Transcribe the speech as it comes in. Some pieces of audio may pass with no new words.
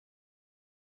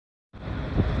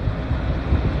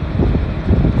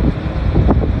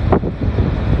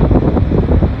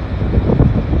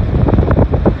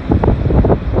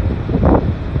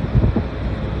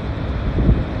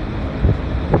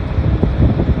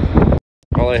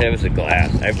All I have is a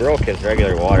glass. I broke his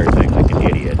regular water thing like an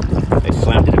idiot. I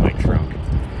slammed it in my trunk.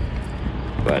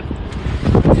 But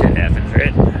shit happens,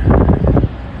 right?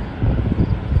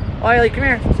 Wiley, come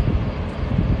here.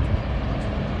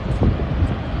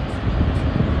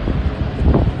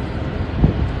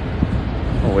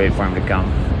 We'll wait for him to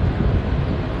come.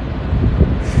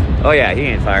 Oh yeah, he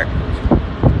ain't far.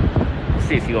 Let's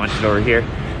see if he wants it over here.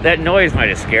 That noise might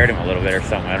have scared him a little bit or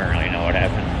something. I don't really know what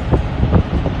happened.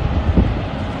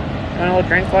 You want a little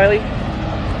drink, Wiley?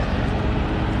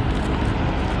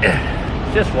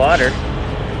 Just water.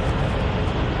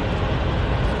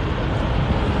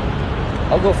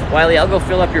 Wiley, I'll go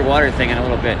fill up your water thing in a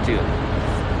little bit too.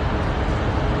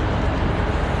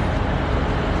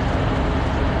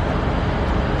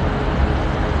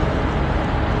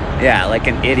 Yeah, like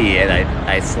an idiot,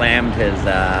 I slammed his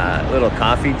little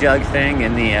coffee jug thing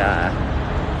in the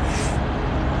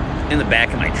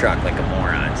back of my truck like a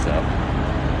moron. So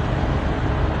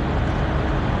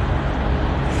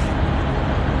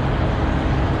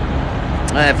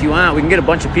if you want, we can get a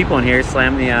bunch of people in here.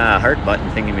 Slam the heart button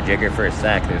thingy-majigger for a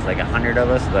sec. There's like 100 of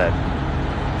us, but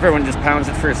if everyone just pounds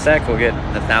it for a sec, we'll get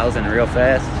 1,000 real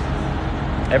fast.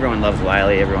 Everyone loves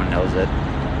Wiley. Everyone knows it.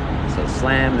 So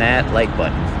slam that like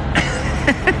button.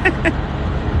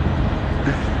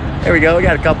 There we go. We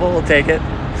got a couple. We'll take it.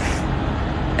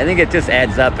 I think it just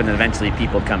adds up, and eventually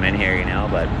people come in here, you know.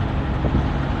 But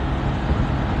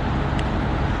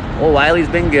well, Wiley's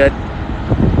been good.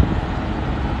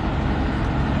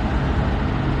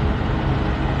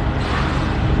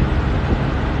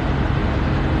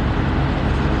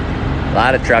 A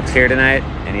lot of trucks here tonight,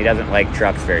 and he doesn't like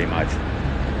trucks very much.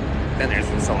 Then there's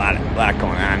just a lot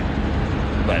going on.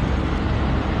 But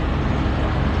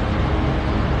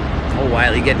oh,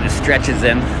 Wiley getting his stretches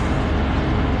in.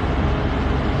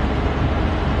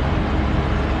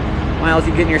 Miles,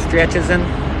 you getting your stretches in?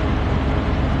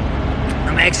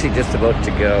 I'm actually just about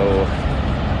to go.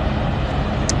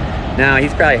 No,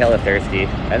 he's probably hella thirsty.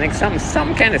 I think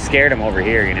something kind of scared him over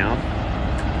here, you know.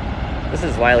 This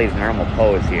is Wiley's normal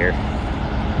pose here.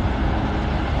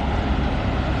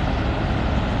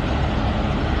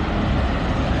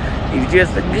 He's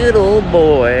just a good old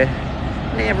boy.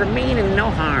 Never meaning no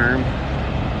harm.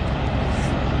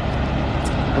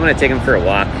 I'm gonna take him for a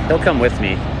walk. He'll come with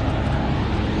me.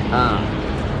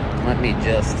 Let me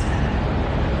just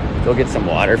go get some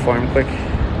water for him quick.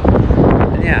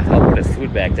 And yeah, I'll put his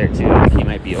food back there too. I think he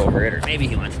might be over it, or maybe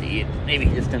he wants to eat. Maybe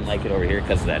he just didn't like it over here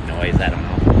because of that noise. I don't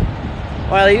know.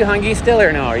 Well, are you hungry still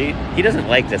or no? He doesn't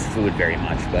like this food very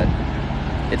much, but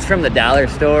it's from the dollar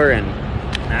store, and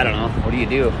I don't know. What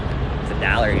do? It's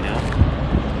 $1, you know.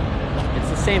 It's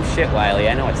the same shit, Wiley.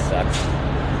 I know it sucks.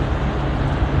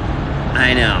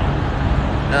 I know.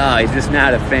 Oh, he's just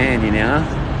not a fan, you know.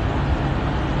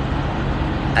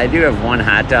 I do have one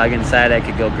hot dog inside. I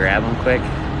could go grab him quick,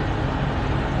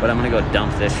 but I'm gonna go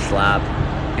dump this schlop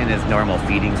in his normal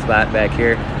feeding spot back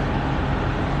here.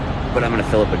 But I'm gonna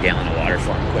fill up a gallon of water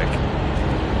for him quick.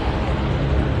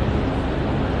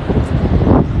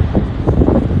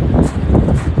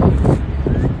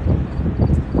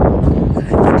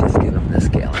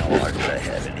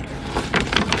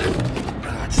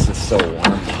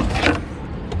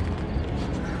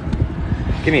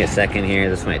 Give me a second here.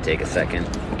 This might take a second.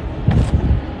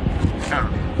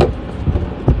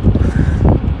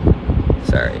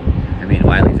 Sorry. I mean,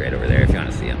 Wiley's right over there if you want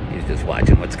to see him. He's just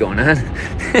watching what's going on.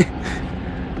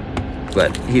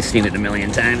 But he's seen it a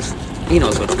million times. He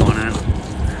knows what's going on.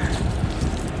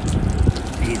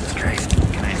 Jesus Christ.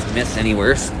 Can I miss any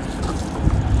worse?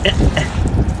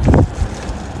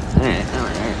 Alright.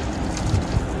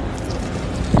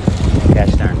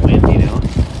 Gosh darn wind, you know. I'm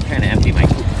trying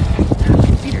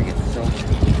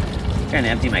to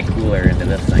empty my cooler into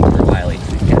this thing for Wiley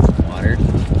so we can get some water.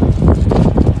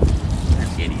 I'm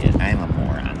an idiot. I'm a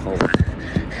moron. Hold on.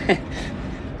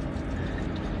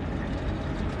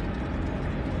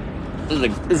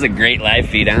 This is a great live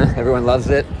feed, huh? Everyone loves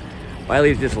it.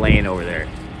 Wiley's just laying over there.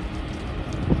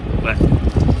 But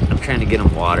I'm trying to get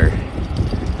him water.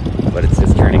 But it's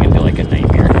just turning into like a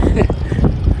nightmare.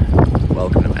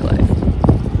 Welcome to my life.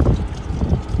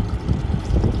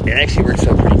 It actually works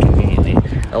out pretty conveniently.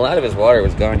 A lot of his water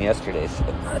was gone yesterday, so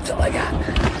that's all I got.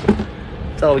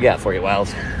 That's all we got for you,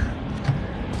 Wiles.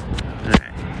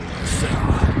 Alright, so.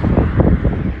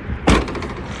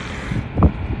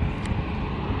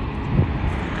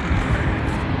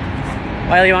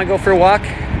 Wiley, you want to go for a walk?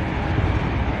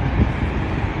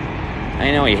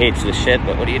 I know he hates this shit,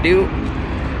 but what do you do?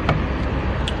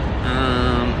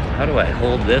 How do I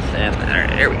hold this? And alright,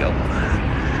 there we go.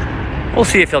 We'll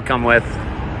see if he'll come with.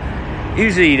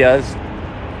 Usually he does.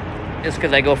 just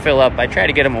because I go fill up. I try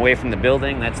to get him away from the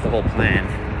building. That's the whole plan.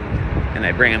 And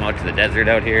I bring him out to the desert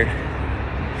out here.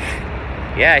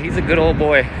 Yeah, he's a good old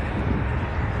boy.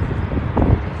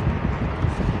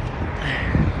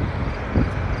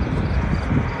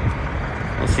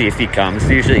 We'll see if he comes.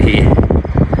 Usually he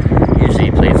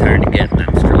plays hard to get and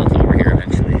then strolls over here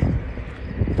eventually.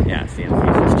 Yeah, see him.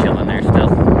 He's just chilling there still.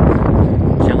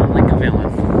 Chilling like a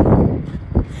villain.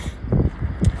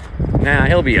 Nah,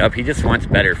 he'll be up. He just wants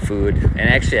better food. And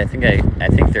actually, I think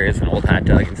there is an old hot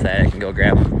dog inside. I can go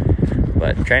grab him.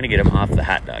 But I'm trying to get him off the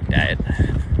hot dog diet.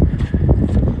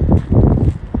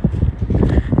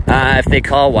 If they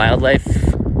call wildlife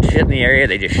shit in the area,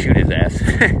 they just shoot his ass.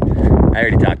 I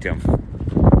already talked to him.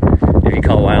 If you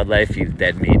call wildlife, he's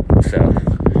dead meat. So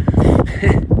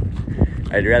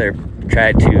I'd rather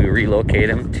try to relocate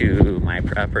him to my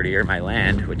property or my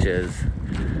land, which is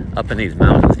up in these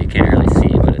mountains. You can't really see,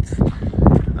 but it's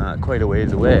quite a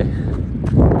ways away.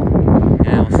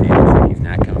 Yeah, we'll see. Looks like he's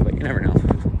not coming, but you never know.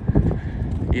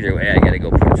 Either way, I gotta go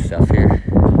put his stuff here.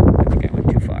 I think I went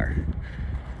too far.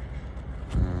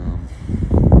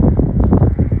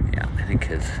 Yeah, I think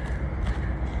his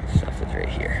stuff is right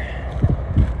here.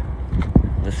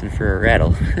 Listen for a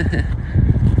rattle.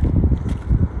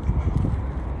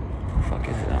 Fuck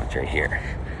is it? Oh, it's right here.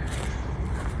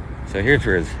 So here's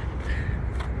where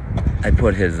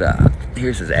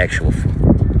here's his actual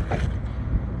food.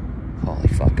 Holy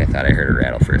fuck, I thought I heard a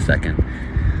rattle for a second.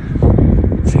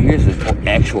 So here's his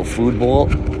actual food bowl.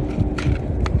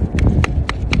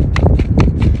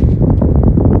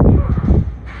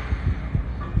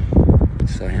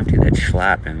 So I empty that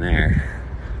schlop in there.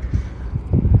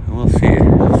 And we'll see.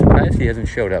 I'm surprised he hasn't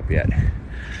showed up yet.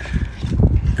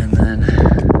 And then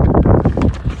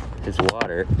his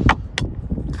water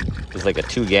is like a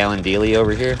 2-gallon dealie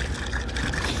over here.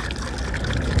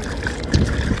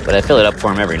 But I fill it up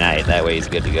for him every night. That way he's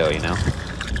good to go, you know.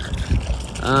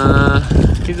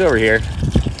 He's over here.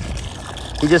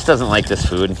 He just doesn't like this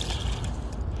food.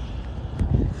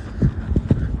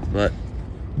 But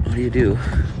what do you do?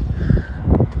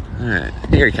 Alright,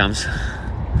 here he comes.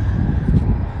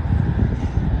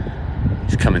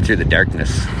 He's coming through the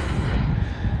darkness.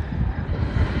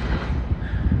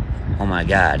 Oh my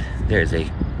god, there's a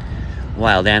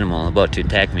wild animal about to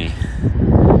attack me.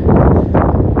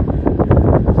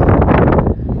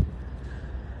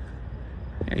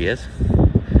 There he is.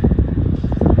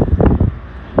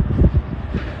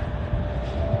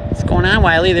 What's going on,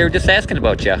 Wiley? They were just asking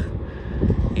about you.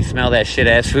 You smell that shit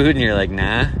ass food and you're like,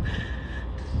 nah.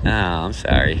 Oh, I'm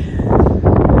sorry.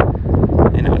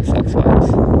 I know it sucks, Wiles.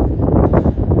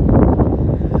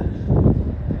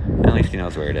 At least he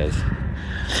knows where it is.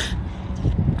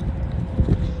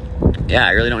 Yeah,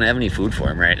 I really don't have any food for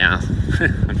him right now,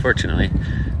 unfortunately.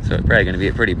 So it's probably going to be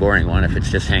a pretty boring one if it's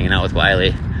just hanging out with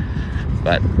Wiley.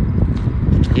 But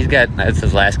that's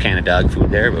his last can of dog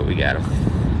food there, but we got him.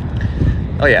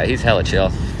 Oh yeah, he's hella chill.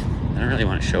 I don't really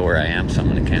want to show where I am, so I'm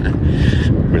going to kind of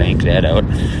blank that out.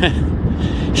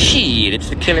 Shit, it's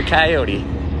the killer coyote.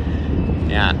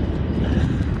 Yeah,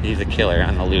 he's a killer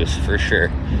on the loose, for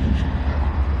sure.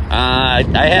 I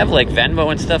have like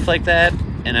Venmo and stuff like that,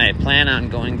 and I plan on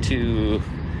going to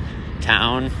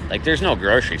town. Like, there's no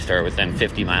grocery store within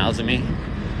 50 miles of me.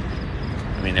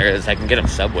 I mean, there is. I can get them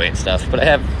Subway and stuff, but I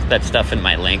have that stuff in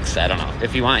my links. I don't know.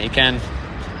 If you want, you can.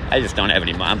 I just don't have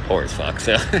any. I'm poor as fuck,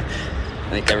 so I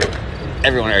think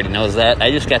everyone already knows that.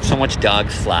 I just got so much dog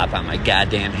slop on my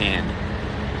goddamn hand.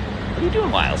 What are you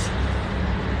doing, Wiles?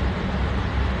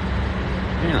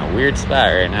 You're in a weird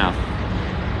spot right now.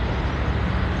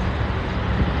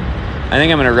 I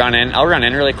think I'm going to run in. I'll run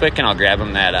in really quick and I'll grab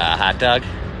him that hot dog.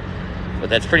 But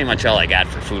that's pretty much all I got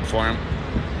for food for him.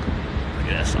 Look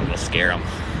at this. I'll go scare him.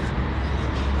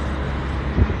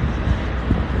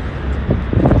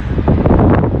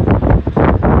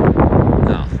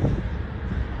 Oh.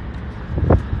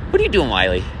 What are you doing,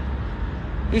 Wiley?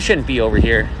 You shouldn't be over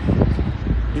here.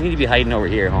 You need to be hiding over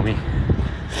here, homie.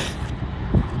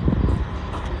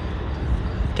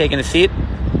 Taking a seat?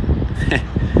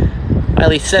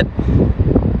 Wiley, sit.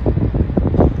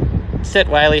 Sit,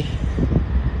 Wiley.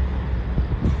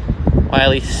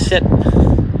 Wiley, sit.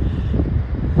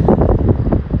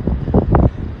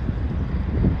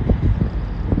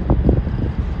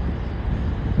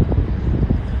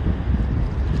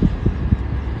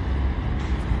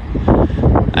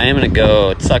 I am gonna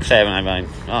go. It sucks having.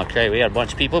 Oh, okay, we got a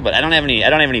bunch of people, but I don't have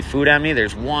any food on me.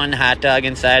 There's one hot dog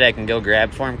inside I can go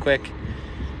grab for him quick,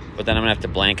 but then I'm gonna have to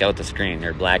blank out the screen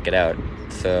or black it out.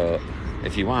 So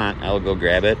if you want, I'll go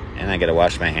grab it, and I gotta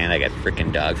wash my hand. I got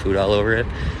freaking dog food all over it.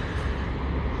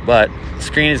 But the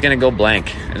screen is going to go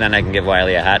blank, and then I can give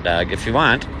Wiley a hot dog if you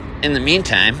want. In the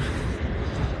meantime,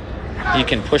 you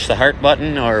can push the heart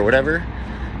button or whatever.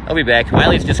 I'll be back.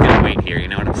 Wiley's just going to wait here, you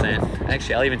know what I'm saying?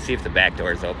 Actually, I'll even see if the back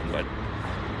door is open, but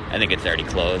I think it's already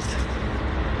closed.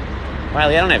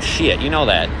 Wiley, I don't have shit. You know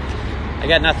that. I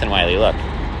got nothing, Wiley. Look.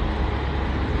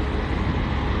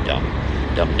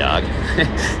 Dumb dog.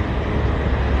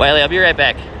 Wiley, I'll be right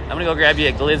back. I'm going to go grab you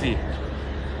a glizzy.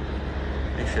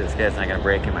 Make sure this guy's not going to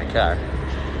break in my car.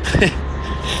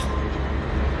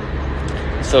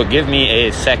 So give me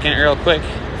a second real quick.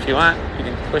 If you want, you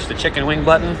can push the chicken wing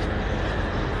button.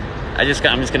 I'm just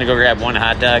going to go grab one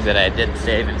hot dog that I did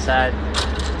save inside.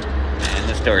 And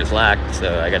this door is locked,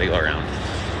 so I got to go around.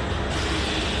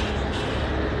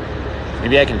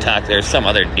 Maybe I can talk. There's some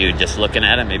other dude just looking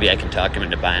at him. Maybe I can talk him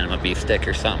into buying him a beef stick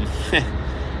or something.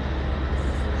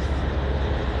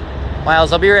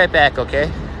 Miles, I'll be right back,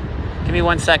 okay? Give me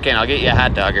 1 second. I'll get you a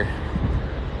hot dogger.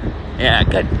 Yeah,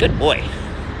 good boy.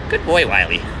 Good boy,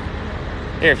 Wiley.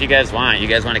 Here, if you guys want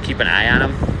to keep an eye on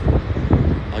him,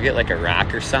 I'll get like a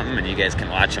rock or something, and you guys can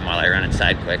watch him while I run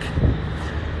inside quick.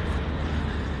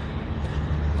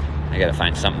 I gotta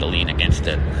find something to lean against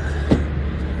it.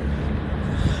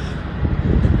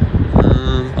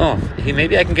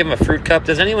 Maybe I can give him a fruit cup.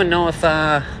 Does anyone know if,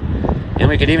 and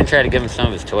we could even try to give him some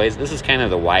of his toys. This is kind of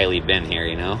the Wiley bin here,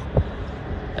 you know?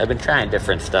 I've been trying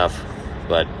different stuff,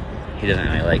 but he doesn't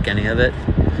really like any of it.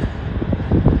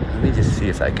 Let me just see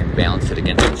if I can balance it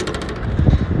against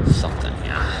something,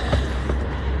 yeah.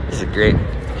 This is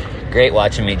great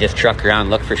watching me just truck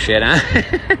around, look for shit, huh?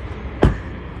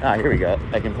 Ah, here we go.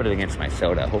 I can put it against my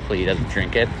soda. Hopefully he doesn't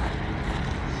drink it.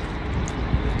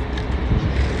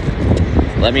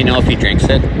 Let me know if he drinks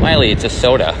it. Wiley, it's a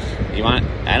soda. You want?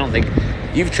 I don't think...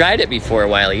 You've tried it before,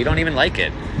 Wiley. You don't even like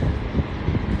it.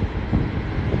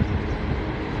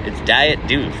 It's Diet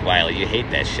Doof, Wiley. You hate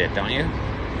that shit, don't you?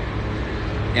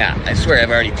 Yeah, I swear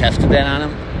I've already tested that on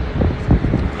him.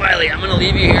 Wiley, I'm going to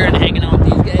leave you here and hanging out with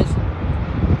these guys.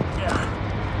 Yeah.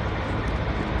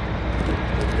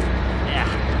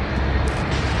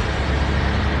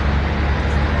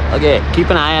 Okay, keep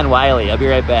an eye on Wiley. I'll be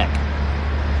right back.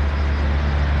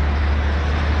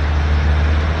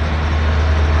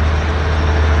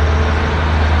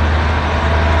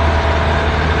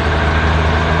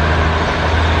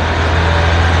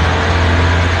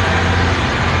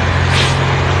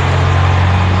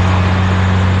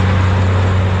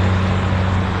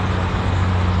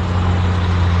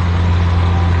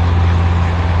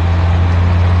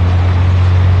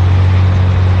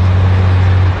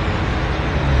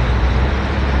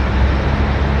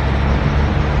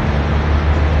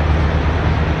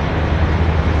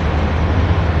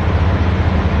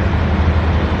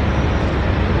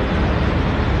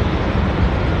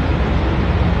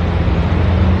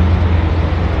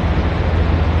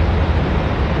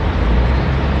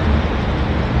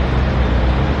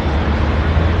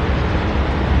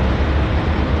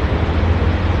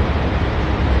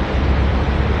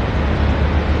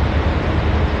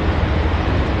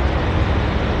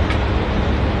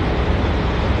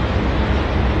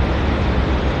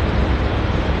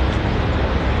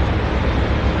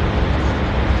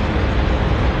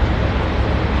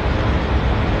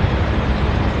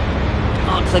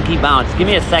 Looks like he bounced. Give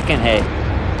me a second, hey.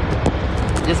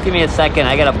 Just give me a second.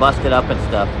 I gotta bust it up and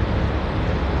stuff.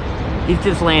 He's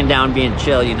just laying down being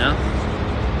chill, you know?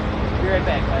 Be right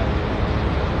back, guys.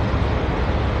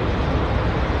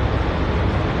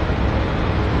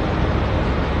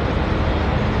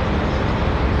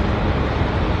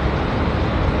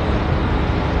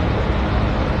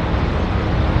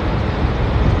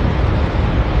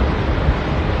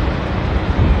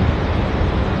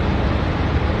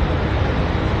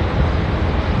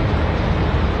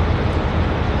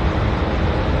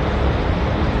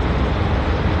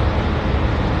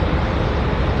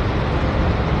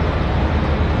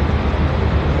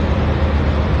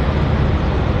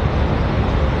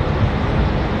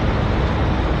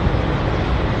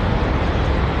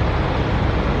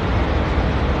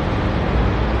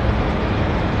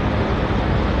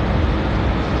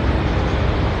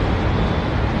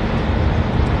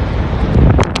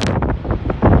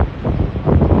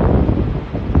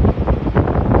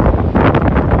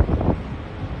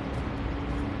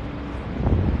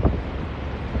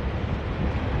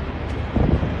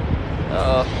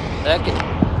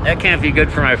 That can't be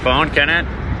good for my phone, can it?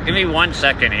 Give me 1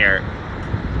 second here.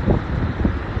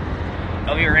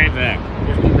 I'll be right back.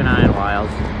 Just keep an eye on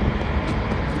Wiles.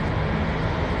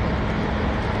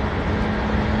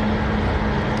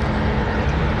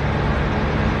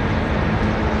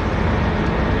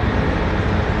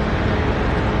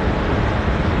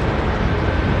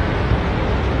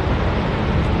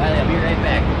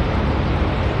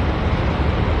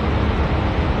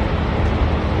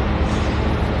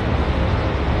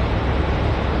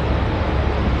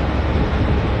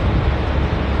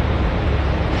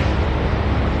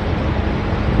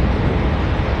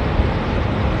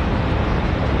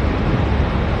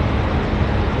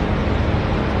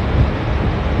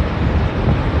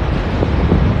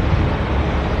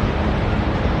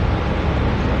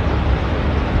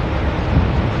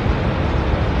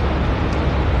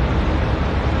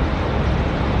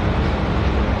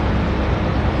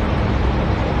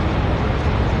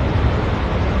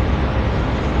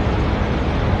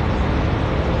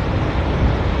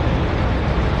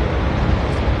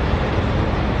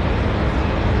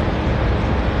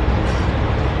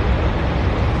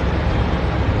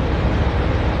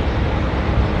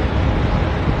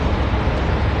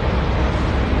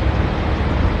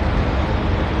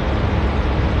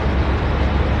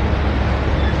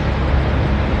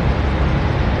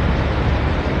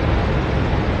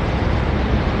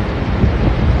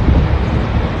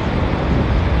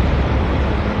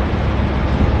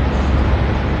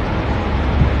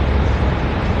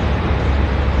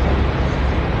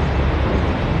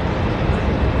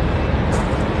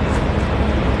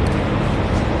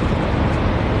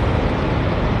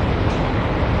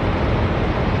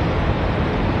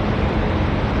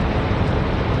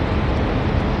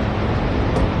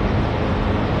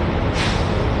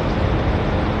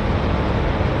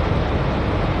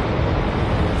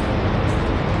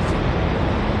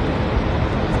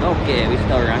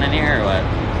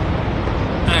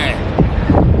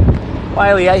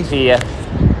 Wiley, I see ya.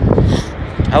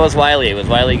 How was Wiley? Was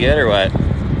Wiley good or what?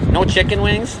 No chicken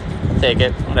wings? I'll take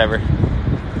it. Whatever.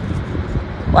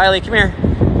 Wiley, come here.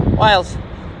 Wiles.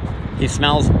 He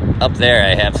smells up there.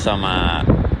 I have some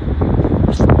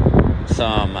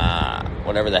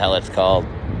whatever the hell it's called.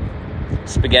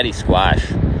 Spaghetti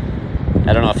squash.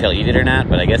 I don't know if he'll eat it or not,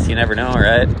 but I guess you never know,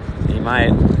 right? He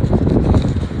might.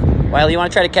 Wiley, you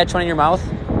want to try to catch one in your mouth?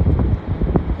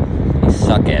 You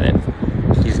suck at it.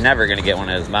 He's never going to get one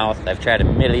in his mouth. I've tried a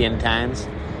million times.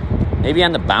 Maybe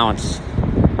on the bounce.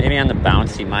 Maybe on the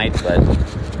bounce he might, but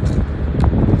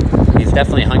he's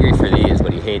definitely hungry for these,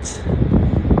 but he hates.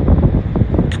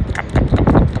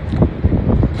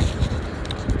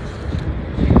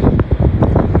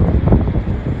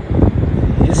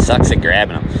 He just sucks at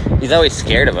grabbing them. He's always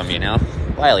scared of them, you know?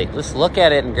 Wiley, just look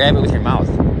at it and grab it with your mouth.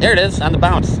 There it is, on the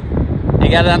bounce. You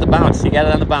got it on the bounce. You got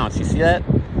it on the bounce. You see that?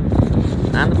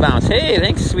 On the bounce. Hey,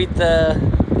 thanks, sweet.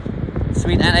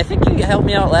 And I think you helped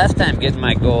me out last time getting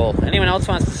my goal. Anyone else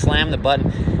wants to slam the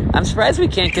button? I'm surprised we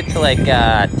can't get to like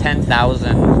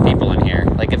 10,000 people in here.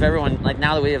 Like if everyone, like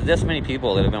now that we have this many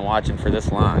people that have been watching for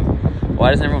this long, why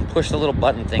doesn't everyone push the little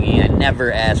button thingy? I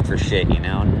never ask for shit, you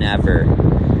know? Never.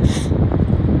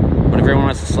 But if everyone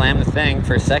wants to slam the thing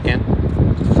for a second,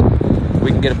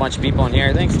 we can get a bunch of people in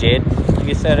here. Thanks, Jade. Like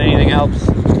you said, anything helps.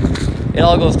 It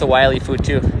all goes to Wiley food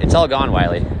too. It's all gone,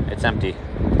 Wiley. It's empty.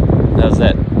 That was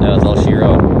it. That was all she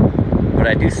wrote. But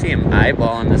I do see him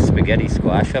eyeballing the spaghetti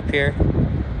squash up here.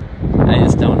 I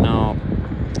just don't know.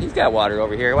 He's got water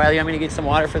over here. Wiley, you want me to get some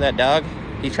water for that dog?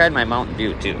 He tried my Mountain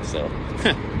Dew too, so.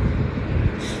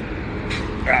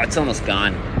 Oh, it's almost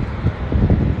gone.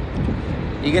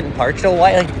 You getting parched, old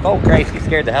Wiley? Oh, Christ, you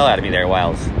scared the hell out of me there,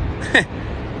 Wiles.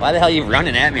 Why the hell are you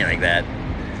running at me like that?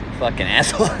 Fucking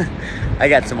asshole. I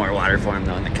got some more water for him,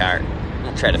 though, in the car.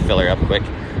 I'll try to fill her up quick.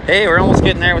 Hey, we're almost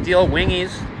getting there with the old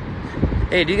wingies.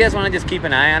 Hey, do you guys want to just keep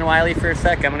an eye on Wiley for a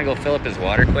sec? I'm going to go fill up his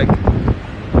water quick.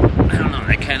 I don't know.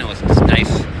 That kind of was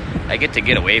nice. I get to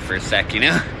get away for a sec, you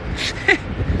know?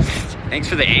 Thanks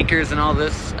for the anchors and all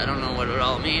this. I don't know what it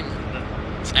all means.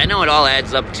 I know it all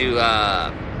adds up to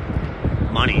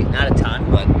money. Not a ton,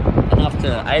 but enough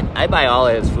to... I buy all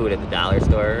of his food at the dollar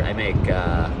store. I make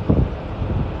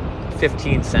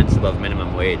 15 cents above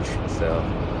minimum wage, so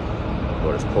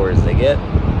about as poor as they get.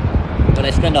 But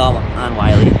I spend all on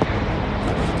Wiley.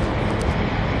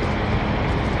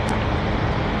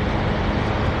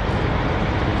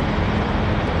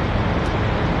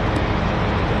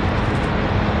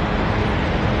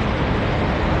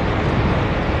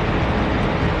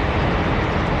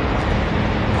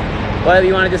 Wiley,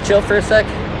 you want to just chill for a sec?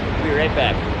 I'll be right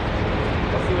back.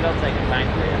 I'll see what else I can find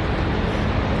for you.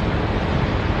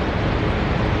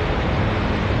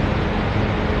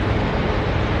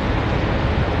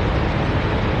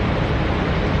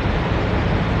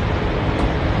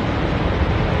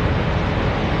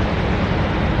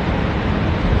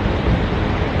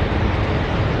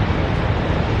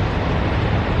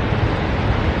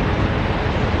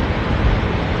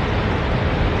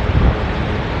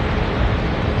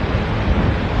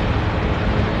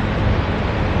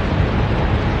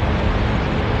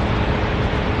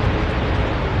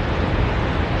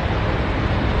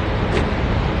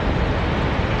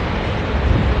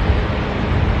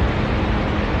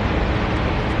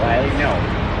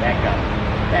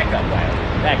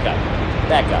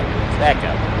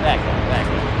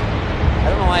 I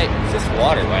don't know why. It's just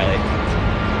water, Wiley.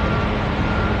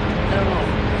 I don't know.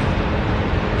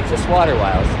 It's just water,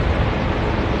 Wiles.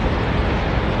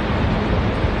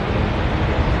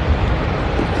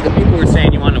 The people were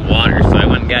saying you wanted water, so I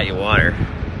went and got you water.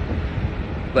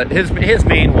 But his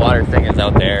main water thing is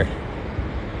out there.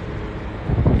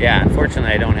 Yeah,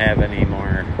 unfortunately I don't have any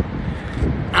more.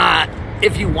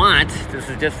 If you want, this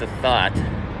is just a thought.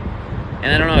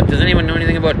 And I don't know, does anyone know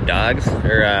anything about dogs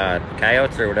or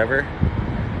coyotes or whatever?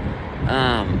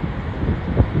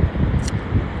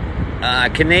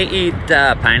 Can they eat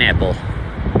pineapple?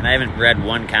 And I haven't read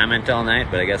one comment all night,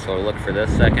 but I guess we'll look for this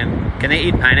second. Can they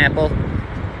eat pineapple?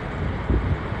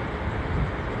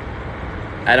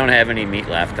 I don't have any meat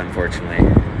left, unfortunately.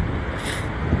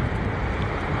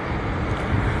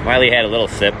 Wiley had a little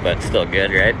sip, but still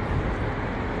good, right?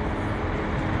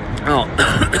 Oh.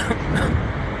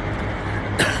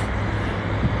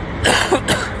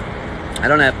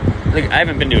 I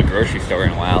haven't been to a grocery store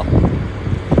in a while.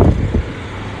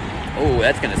 Oh,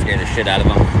 that's gonna scare the shit out of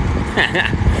him.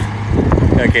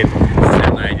 Okay,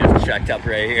 semi just chucked up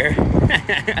right here.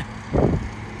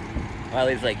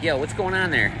 Wiley's like, yo, what's going on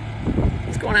there?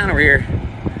 What's going on over here?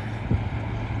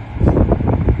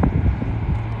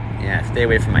 Yeah, stay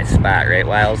away from my spot, right,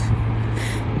 Wiles?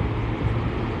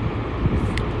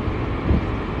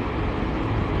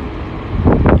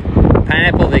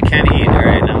 pineapple they can eat. All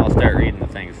right, now I'll start reading the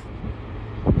things.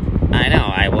 I know.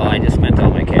 I just spent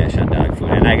all my cash on dog food,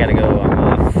 and I gotta go. I'm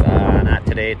off. Not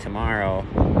today. Tomorrow.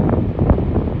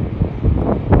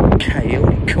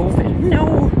 Coyote COVID.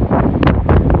 No.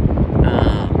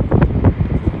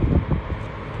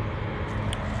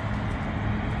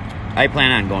 I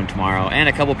plan on going tomorrow, and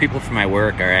a couple people from my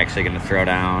work are actually going to throw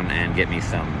down and get me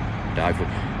some dog food.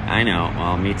 I know.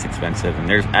 Well, meat's expensive, and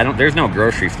there's no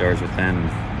grocery stores within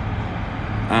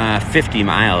 50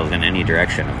 miles in any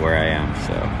direction of where I am,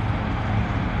 so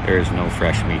there's no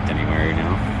fresh meat anywhere, you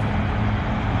know.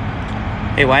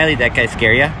 Hey, Wiley, that guy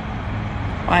scare ya?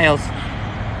 Wiles,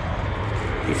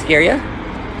 he scare ya?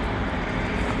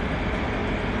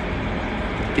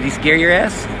 Did he scare your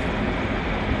ass?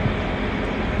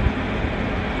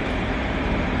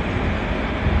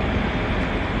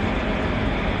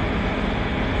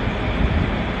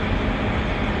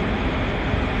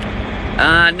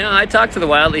 No, I talked to the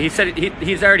Wiley. He said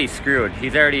he's already screwed.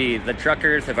 The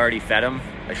truckers have already fed him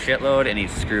a shitload, and he's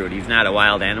screwed. He's not a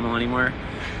wild animal anymore.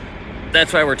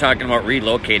 That's why we're talking about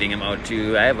relocating him out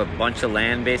to. I have a bunch of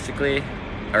land, basically,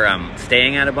 or I'm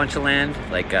staying on a bunch of land.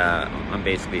 Like, I'm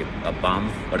basically a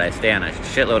bum, but I stay on a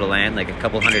shitload of land, like a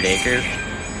couple 100 acres.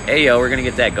 Hey, yo, we're gonna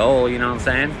get that goal, you know what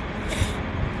I'm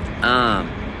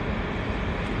saying?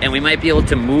 And we might be able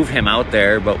to move him out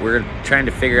there, but we're trying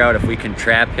to figure out if we can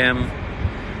trap him.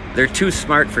 They're too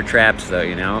smart for traps, though,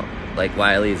 you know? Like,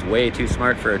 Wiley's way too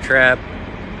smart for a trap.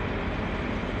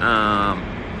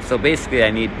 So basically,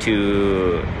 I need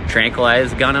to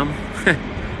tranquilize gun him.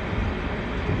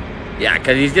 Yeah,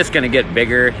 because he's just going to get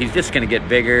bigger. He's just going to get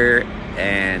bigger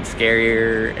and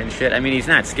scarier and shit. I mean, he's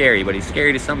not scary, but he's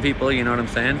scary to some people, you know what I'm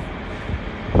saying?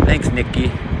 Thanks,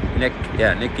 Nikki.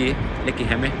 Nikki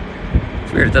Hemme.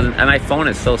 It's weird, it doesn't... And my phone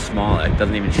is so small, it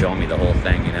doesn't even show me the whole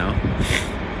thing, you know?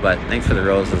 But thanks for the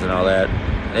roses and all that.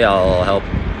 They all help.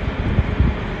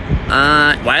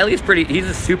 Wiley's he's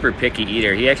a super picky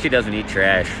eater. He actually doesn't eat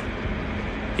trash.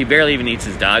 He barely even eats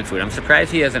his dog food. I'm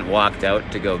surprised he hasn't walked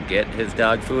out to go get his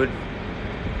dog food.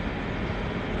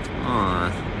 Aw,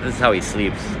 this is how he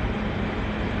sleeps.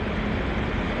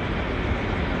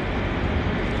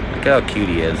 Look how cute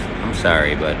he is. I'm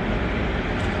sorry, but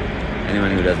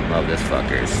anyone who doesn't love this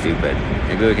fucker is stupid.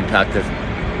 Maybe we can talk this.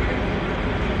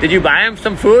 Did you buy him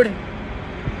some food?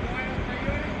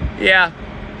 Yeah.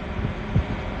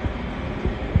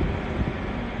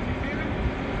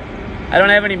 I don't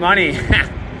have any money.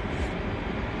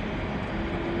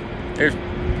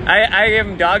 I give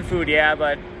him dog food, yeah,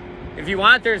 but if you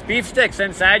want, there's beef sticks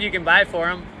inside you can buy for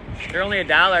him. They're only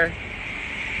 $1.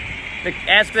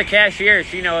 Ask the cashier,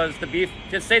 she knows the beef.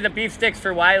 Just say the beef sticks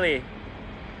for Wiley.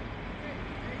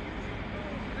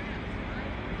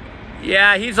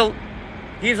 Yeah, he's a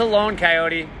lone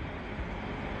coyote.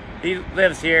 He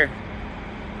lives here.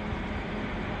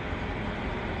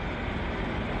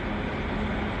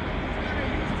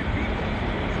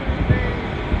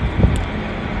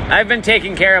 I've been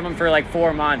taking care of him for like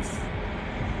 4 months.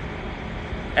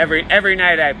 Every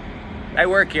night I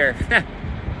work here.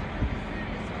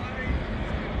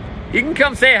 You can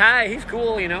come say hi. He's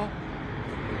cool, you know.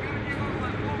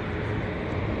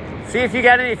 See if you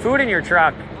got any food in your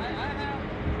truck.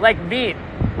 Like meat.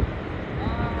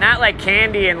 Not like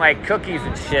candy and like cookies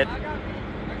and shit.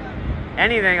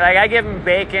 Anything. Like I give him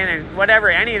bacon and whatever.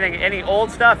 Anything. Any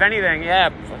old stuff. Anything. Yeah.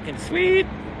 Fucking sweet.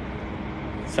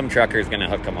 Some trucker's gonna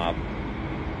hook him up.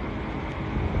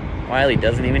 Wiley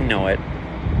doesn't even know it.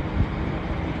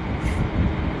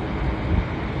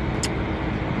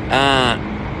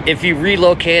 If you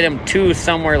relocate him to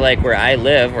somewhere like where I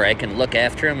live, where I can look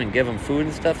after him and give him food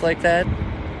and stuff like that,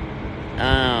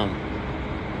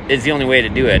 is the only way to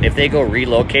do it. If they go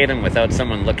relocate him without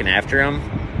someone looking after him,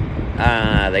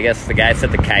 I guess the guy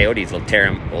said the coyotes will tear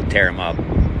him up.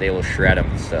 They will shred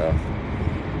him. So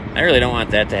I really don't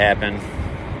want that to happen.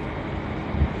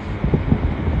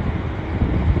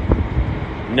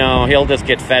 No, he'll just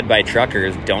get fed by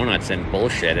truckers, donuts and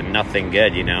bullshit and nothing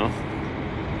good, you know?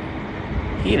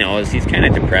 He knows. He's kind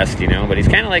of depressed, you know? But he's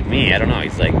kind of like me. I don't know.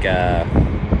 He's like,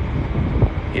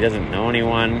 he doesn't know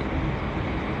anyone.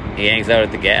 He hangs out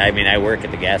at the I work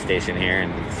at the gas station here,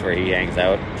 and that's where he hangs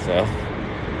out, so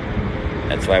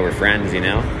that's why we're friends, you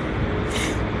know?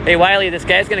 Hey, Wiley, this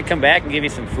guy's gonna come back and give you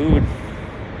some food.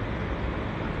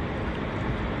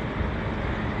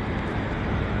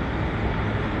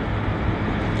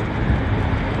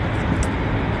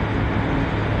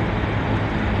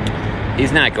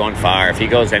 He's not going far. If he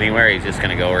goes anywhere, he's just going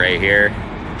to go right here.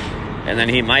 And then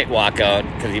he might walk out,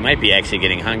 because he might be actually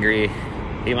getting hungry.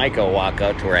 He might go walk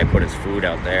out to where I put his food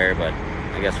out there, but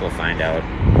I guess we'll find out.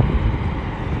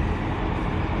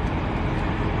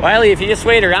 Wiley, if you just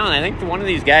wait around, I think one of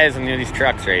these guys in these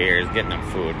trucks right here is getting them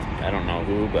food. I don't know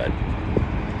who, but...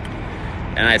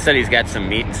 And I said he's got some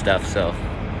meat and stuff, so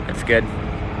that's good.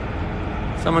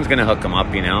 Someone's gonna hook him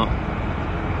up, you know.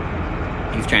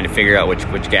 He's trying to figure out which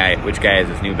guy is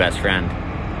his new best friend.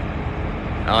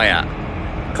 Oh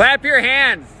yeah. Clap your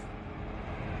hands!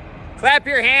 Clap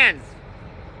your hands!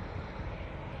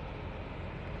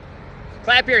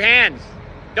 Clap your hands!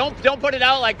 Don't put it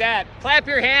out like that. Clap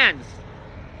your hands!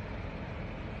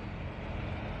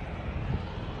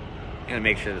 I'm gonna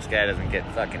make sure this guy doesn't get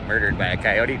fucking murdered by a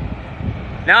coyote.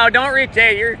 No, don't reach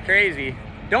it. You're crazy.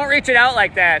 Don't reach it out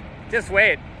like that. Just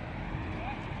wait.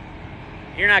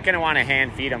 You're not gonna want to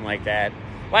hand feed him like that.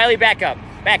 Wiley, back up.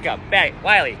 Back up.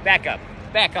 Wiley, back up.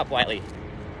 Back up, Wiley.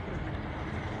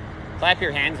 Clap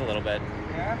your hands a little bit.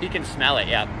 Yeah? He can smell it,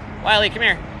 yep. Wiley, come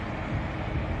here.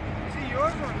 Is he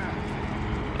yours or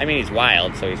not? I mean, he's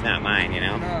wild, so he's not mine, you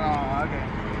know? No, okay.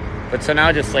 But so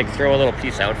now just like throw a little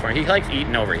piece out for him. He likes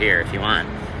eating over here if you want.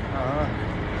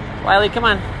 Wiley, come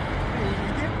on. Hey, you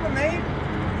give him a name?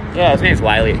 Yeah, his name's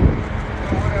Wiley. What do you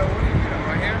get him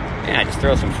right here? Yeah, just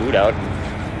throw some food out.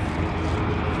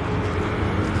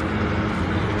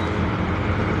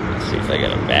 Let's see if I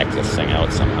gotta back this thing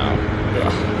out somehow.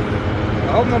 Ugh.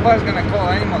 I hope nobody's gonna call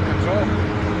animal control.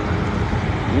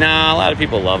 Nah, a lot of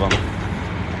people love them.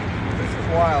 This is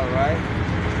wild, right?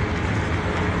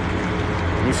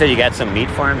 You said you got some meat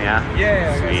for him, yeah?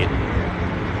 Yeah, Sweet. I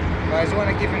guess. But I just want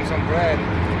to give him some bread.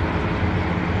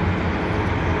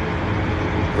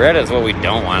 Bread is what we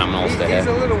don't want him most to He's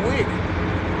a have. little weak.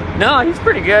 No, he's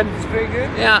pretty good. He's pretty good.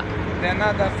 Yeah. They're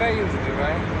not that fat usually,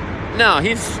 right? No,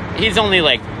 he's only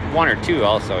like 1 or 2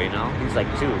 also, you know? He's like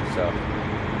 2, so.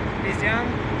 He's young?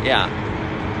 Yeah.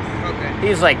 Okay.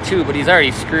 He's like 2, but he's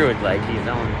already screwed. Like he's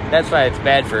on. That's why it's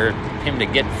bad for him to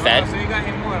get fed. Oh, so you got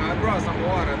him water. I brought some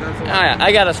water. That's Oh, what yeah.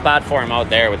 I got a spot for him out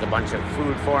there with a bunch of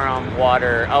food for him,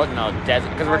 water, out in the desert.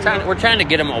 Because we're trying to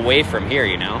get him away from here,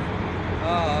 you know?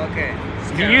 Oh, okay.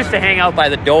 He used to hang out by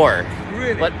the door.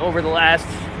 Really? But over the last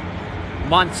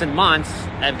months and months,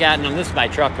 I've gotten him this by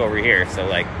truck over here. So,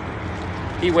 like,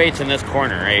 he waits in this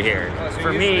corner right here. Oh, so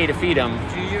for me to feed him.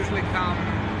 Do you usually come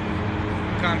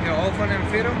here often and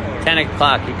feed him? Or? 10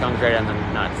 o'clock, he comes right on the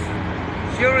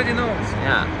nuts. She already knows.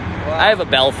 Yeah. Wow. I have a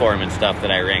bell for him and stuff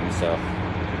that I ring, so.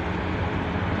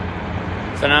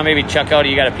 So now maybe chuck out,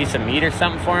 you got a piece of meat or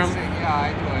something for him? Yeah,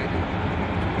 I do.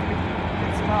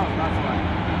 It smells, that's why.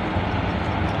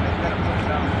 I gotta put it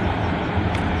down.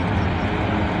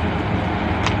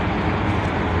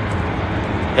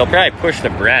 He'll probably push the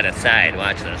bread aside.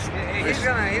 Watch this. He's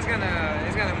gonna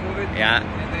move it. Yeah.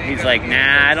 and then He's gonna like, eat nah,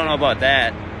 it. I don't know about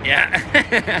that. Yeah.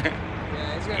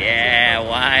 Yeah, he's gonna Yeah,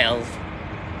 Wiles.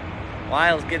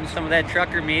 Wiles getting some of that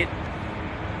trucker meat.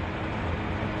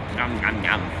 Yum, yum,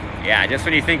 yum. Yeah, just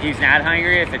when you think he's not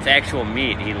hungry, if it's actual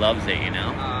meat, he loves it, you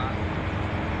know?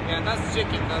 Yeah, that's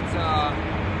chicken.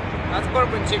 That's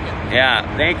bourbon chicken. Yeah,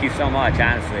 thank you so much,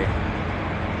 honestly.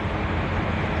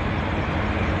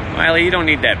 Wiley, you don't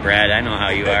need that bread. I know how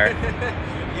you are.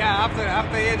 Yeah,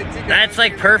 after you eat the chicken. That's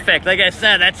like perfect. Like I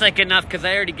said, that's like enough because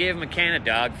I already gave him a can of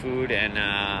dog food and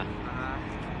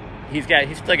he's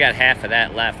still got half of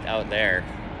that left out there.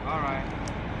 All right.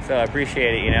 So I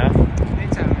appreciate it, you know?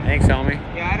 Anytime. Thanks, homie.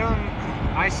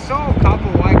 Yeah, I saw a couple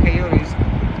white coyotes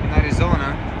in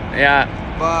Arizona, Yeah.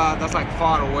 but that's like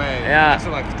far away. Yeah. I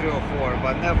saw like 3 or 4,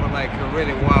 but never like a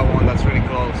really wild one that's really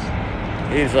close.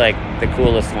 He's like the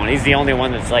coolest one. He's the only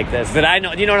one that's like this that I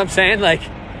know. You know what I'm saying? Like,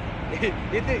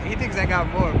 He thinks I got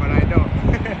more, but I don't.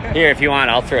 here, if you want,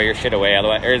 I'll throw your shit away.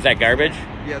 Otherwise, or is that garbage?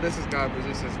 Yeah, this is garbage.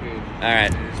 This is good. All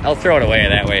right, I'll throw it away.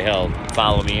 That way he'll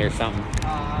follow me or something.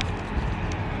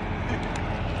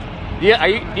 Yeah,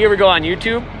 do you ever go on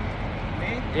YouTube?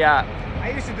 Me? Yeah, I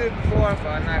used to do it before,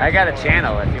 but not I got a anymore.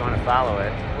 channel if you want to follow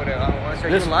it. So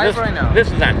you live right now?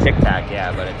 This is on TikTok,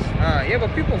 yeah, but it's. Yeah,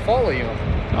 but people follow you.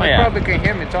 Oh, You yeah. probably can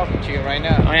hear me talking to you right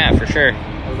now. Oh yeah, for sure.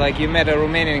 It was like you met a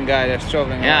Romanian guy that's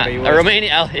traveling Yeah, around the US. a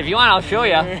Romanian. If you want, I'll show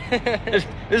you.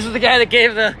 This is the guy that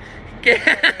gave the.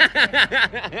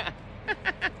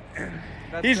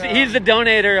 That's, he's the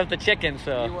donator of the chicken,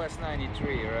 so. US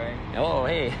 93, right? Oh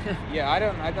hey. Yeah, I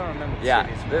don't remember the Yeah,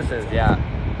 cities. this is yeah.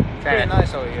 Pretty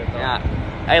nice over here, though.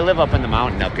 Yeah, I live up in the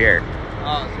mountain up here.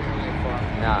 Oh, so you're really far.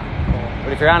 Yeah, Cool.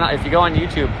 but if you go on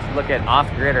YouTube, look at Off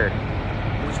Gritter.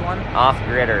 Which one? Off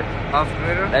Gritter. Off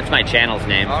Gritter? That's my channel's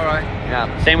name. All right.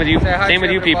 Yeah. Same with you. Say hi Same to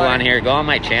with you people on everybody. here. Go on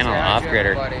my channel, Say hi Off to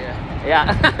Gritter. everybody, yeah.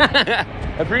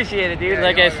 Yeah. Appreciate it, dude. Yeah,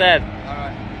 like you're I said, All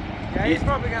right. Yeah, he's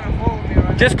probably gonna follow me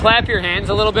right just now. clap your hands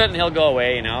a little bit and he'll go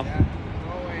away. You know. Yeah.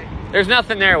 Go away. There's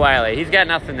nothing there, Wiley. He's got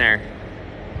nothing there.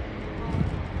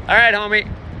 All right, homie.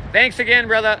 Thanks again,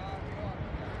 brother.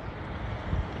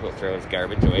 We'll throw his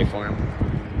garbage away for him.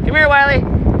 Come here, Wiley.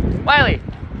 Wiley.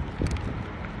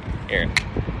 Here.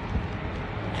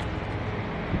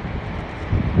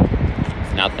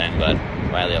 It's nothing, but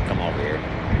Wiley will come over here.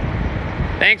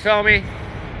 Thanks, homie.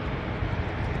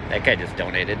 That guy just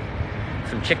donated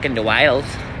some chicken to Wiles.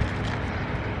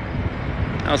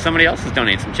 Oh, somebody else is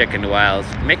donating some chicken to Wiles.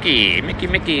 Mickey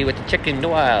with the chicken to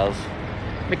Wiles.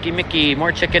 Mickey,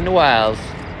 more chicken to Wiles.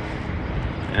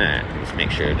 Alright, just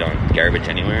make sure don't garbage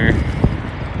anywhere.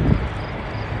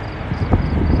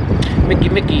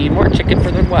 Mickey, more chicken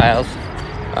for the Wiles.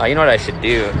 You know what I should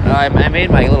do? I made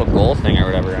my little goal thing or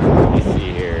whatever. Let me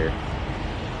see here.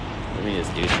 Let me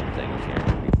just do some things here.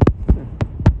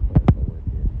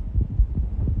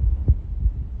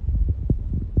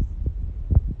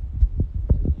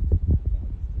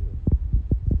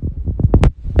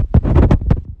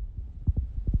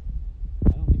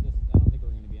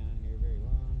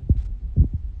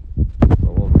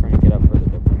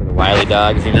 Wiley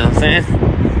dogs, you know what I'm saying?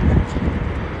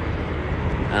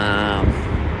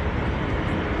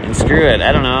 And screw it,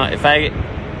 I don't know, if I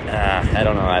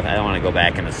don't know, I don't want to go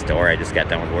back in the store. I just got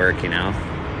done with work, you know.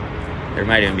 There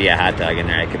might even be a hot dog in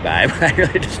there I could buy, but I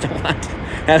really just don't want to.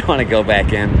 I don't want to go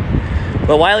back in.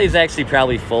 But Wiley's actually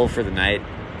probably full for the night,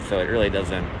 so it really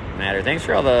doesn't matter. Thanks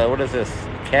for all the, what is this?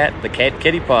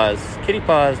 Kitty paws. Kitty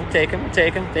paws, we'll take them.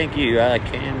 Thank you,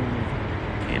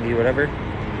 candy, whatever.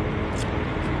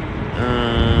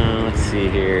 Let's see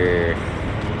here.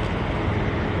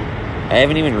 I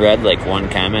haven't even read like one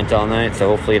comment all night,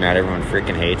 so hopefully not everyone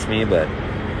freaking hates me, but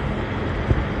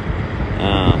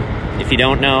if you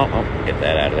don't know, get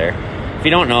that out of there. If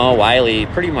you don't know, Wiley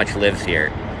pretty much lives here.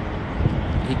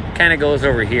 He kind of goes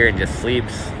over here and just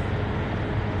sleeps.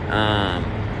 I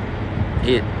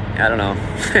don't know.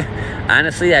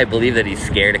 Honestly, I believe that he's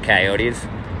scared of coyotes,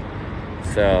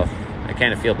 so I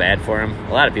kind of feel bad for him.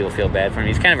 A lot of people feel bad for him.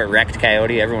 He's kind of a wrecked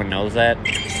coyote. Everyone knows that.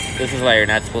 This is why you're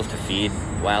not supposed to feed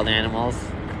wild animals,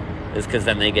 is because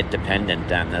then they get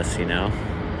dependent on this, you know.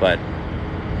 But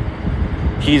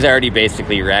he's already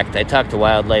basically wrecked. I talked to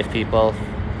wildlife people,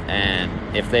 and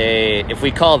if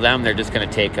we call them, they're just going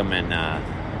to take him and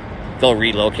they'll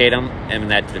relocate him, and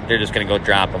they're just going to go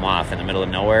drop him off in the middle of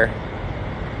nowhere,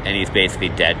 and he's basically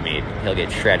dead meat. He'll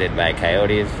get shredded by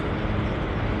coyotes.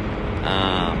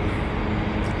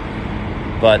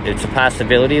 But it's a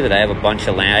possibility that I have a bunch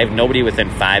of land. I have nobody within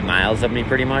 5 miles of me,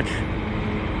 pretty much.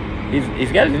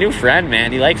 He's got a new friend,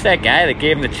 man. He likes that guy that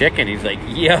gave him the chicken. He's like,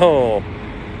 yo,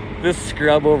 this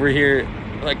scrub over here,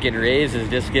 fucking Ray's, is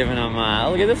just giving him,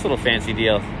 look at this little fancy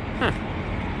deal. Huh.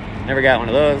 Never got one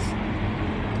of those.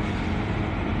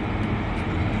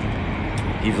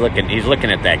 He's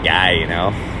looking at that guy, you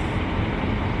know.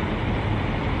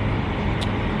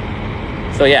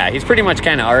 So yeah, he's pretty much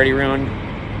kind of already ruined.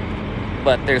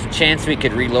 But there's a chance we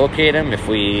could relocate him if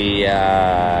we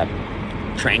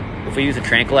use a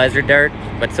tranquilizer dart.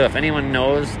 But so if anyone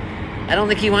knows, I don't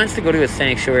think he wants to go to a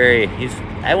sanctuary.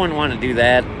 I wouldn't want to do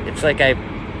that. It's like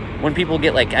when people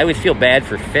get like, I always feel bad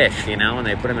for fish, you know, when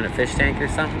they put them in a fish tank or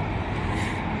something.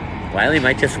 Wiley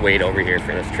might just wait over here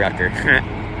for this trucker.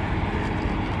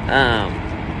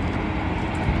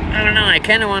 I don't know. I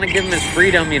kind of want to give him his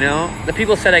freedom, you know. The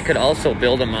people said I could also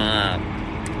build him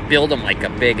like a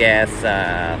big ass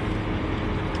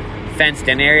fenced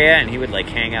in area, and he would like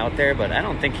hang out there, but I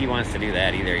don't think he wants to do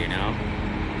that either, you know.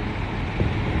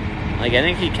 Like, I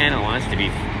think he kind of wants to be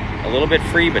a little bit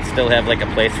free, but still have like a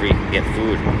place where he can get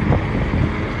food.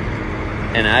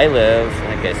 And I live,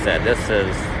 like I said, I'll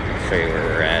show you where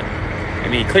we're at. I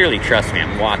mean, he clearly trusts me.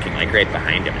 I'm walking like right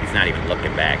behind him, and he's not even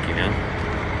looking back, you know.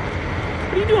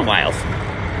 What are you doing, Wiles?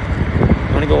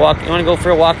 You want to go for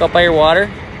a walk out by your water?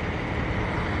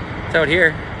 It's out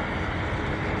here.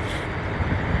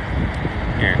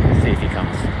 Here, let's see if he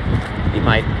comes. He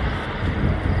might.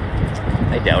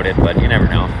 I doubt it, but you never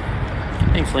know.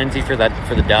 Thanks, Lindsay, for the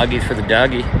doggies, for the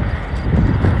doggy.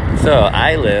 So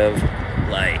I live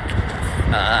like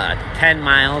 10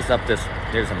 miles up this.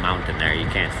 There's a mountain there. You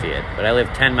can't see it, but I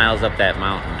live 10 miles up that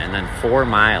mountain, and then 4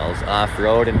 miles off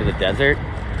road into the desert.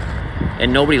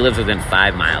 And nobody lives within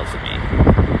 5 miles of me.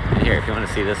 And here, if you want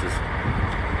to see, these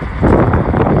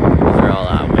are all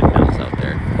windmills out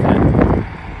there. Yeah.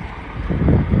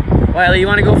 Wiley, you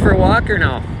want to go for a walk or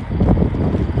no?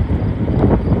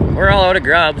 We're all out of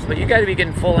grubs, but you got to be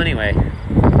getting full anyway.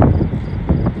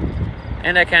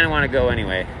 And I kind of want to go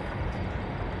anyway.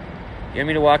 You want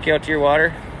me to walk you out to your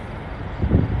water?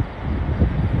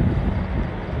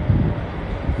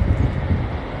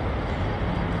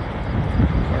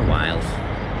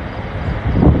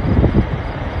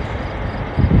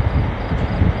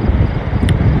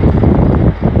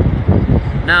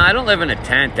 I don't live in a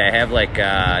tent. I have like,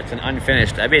 it's an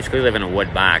unfinished, I basically live in a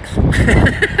wood box. He's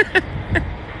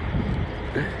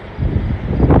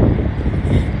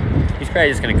probably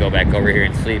just gonna go back over here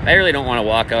and sleep. I really don't want to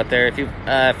walk out there. If you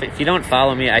don't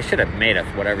follow me, I should have made a,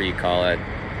 whatever you call it,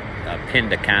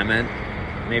 pinned a comment.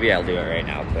 Maybe I'll do it right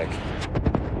now quick.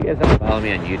 If you guys don't follow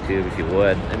me on YouTube, if you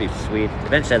would, that'd be sweet.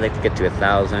 Eventually I'd like to get to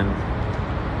 1,000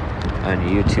 on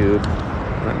YouTube.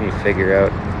 Let me figure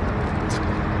out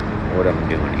what I'm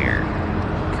doing here.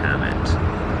 Comment.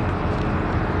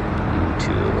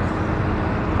 YouTube.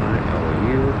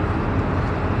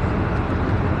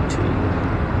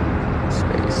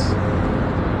 Space.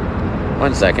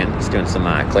 1 second. Just doing some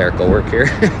clerical work here.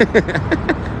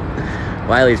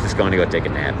 Wiley's just going to go take a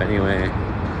nap anyway.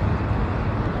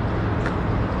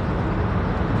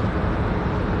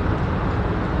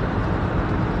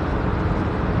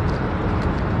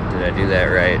 Did I do that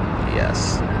right?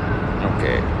 Yes.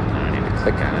 Okay. I don't need to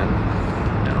click on it.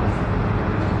 No.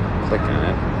 Click on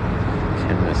it.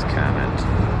 Pin this comment.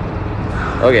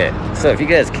 Okay. So if you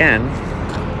guys can,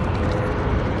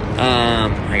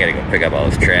 I gotta go pick up all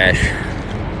this trash.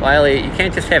 Wiley, you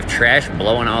can't just have trash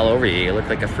blowing all over you. You look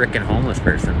like a freaking homeless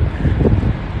person.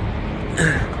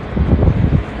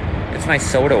 It's my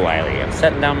soda, Wiley. I'm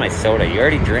setting down my soda. You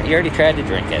already tried to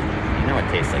drink it. You know it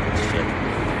tastes like this shit.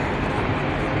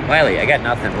 Wiley, I got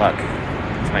nothing. Look.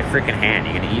 It's my freaking hand.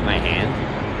 You gonna eat my hand?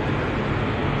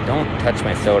 Don't touch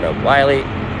my soda. Wiley.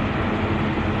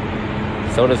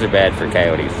 Sodas are bad for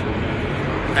coyotes.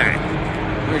 Alright.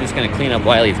 We're just gonna clean up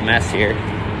Wiley's mess here.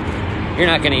 You're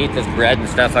not gonna eat this bread and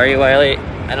stuff, are you, Wiley?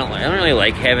 I don't really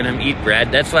like having him eat bread.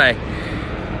 That's why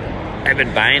I've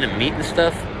been buying him meat and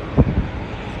stuff.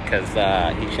 Because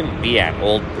he shouldn't be on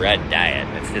old bread diet.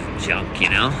 It's just junk, you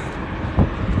know?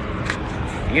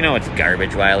 You know it's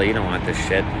garbage, Wiley. You don't want this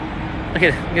shit. Look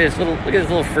at this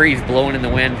little freeze blowing in the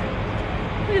wind.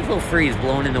 Look at this little freeze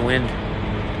blowing in the wind.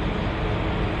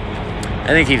 I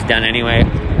think he's done anyway.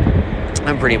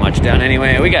 I'm pretty much done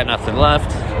anyway. We got nothing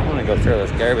left. I'm gonna go throw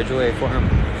this garbage away for him.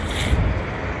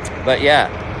 But yeah,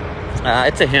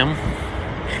 it's a him.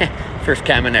 First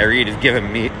comment I read is give her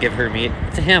meat.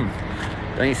 It's a him.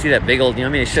 Don't you see that big old? You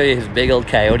want me to show you his big old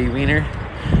coyote wiener?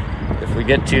 If we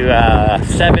get to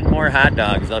 7 more hot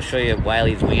dogs, I'll show you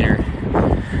Wiley's wiener.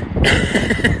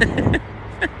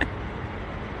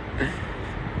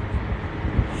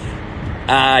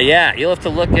 Yeah, you'll have to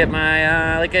look at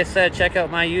my, like I said, check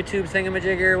out my YouTube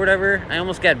thingamajigger or whatever. I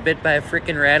almost got bit by a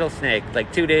freaking rattlesnake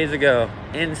like 2 days ago.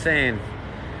 Insane.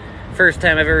 First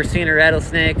time I've ever seen a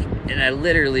rattlesnake, and I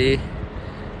literally,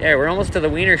 yeah, we're almost to the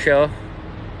wiener show.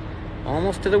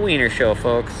 Almost to the wiener show,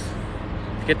 folks.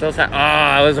 Let's get those hot.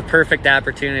 Oh, it was a perfect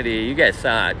opportunity. You guys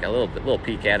saw it. Got a little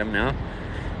peek at him now.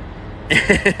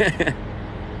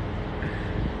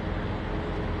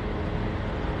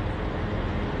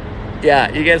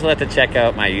 Yeah, you guys will have to check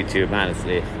out my YouTube,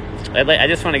 honestly. I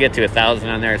just want to get to 1,000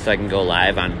 on there so I can go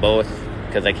live on both,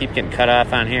 because I keep getting cut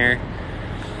off on here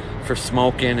for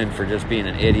smoking and for just being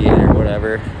an idiot or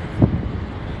whatever.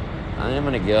 I am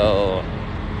going to go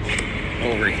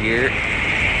over here.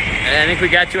 And I think we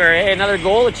got to our, hey, another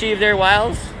goal achieved there,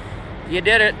 Wiles. You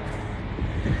did it.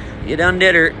 You done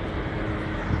did her.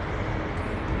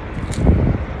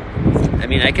 I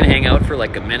mean, I can hang out for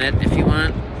like a minute if you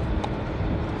want.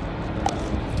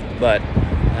 But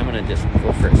I'm going to just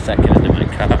go for a second into my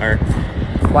car.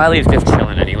 Wiley's just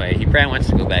chilling anyway. He probably wants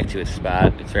to go back to his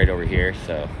spot. It's right over here,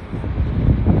 so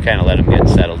kind of let him get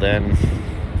settled in.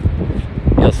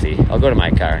 You'll see. I'll go to my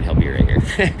car and he'll be right here.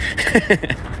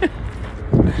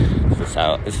 This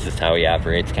is just how he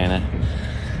operates, kind of.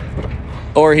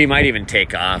 Or he might even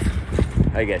take off.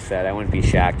 Like I said, I wouldn't be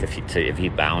shocked if he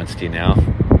bounced, you know.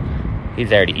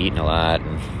 He's already eaten a lot.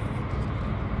 And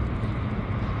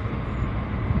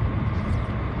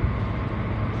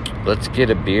let's get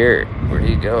a beer. Where do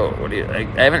you go?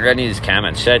 I haven't read any of these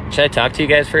comments. Should I talk to you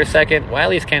guys for a second?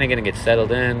 Wiley's kind of going to get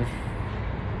settled in.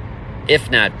 If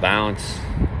not bounce.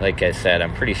 Like I said,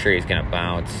 I'm pretty sure he's going to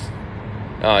bounce.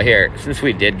 Oh, here. Since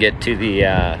we did get to the...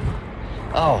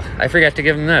 oh, I forgot to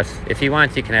give him this. If he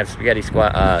wants, he can have spaghetti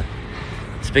squash.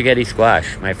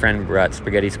 My friend brought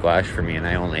spaghetti squash for me, and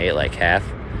I only ate like half.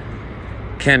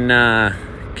 Can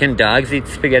dogs eat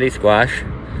spaghetti squash?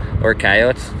 Or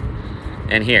coyotes?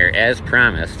 And here, as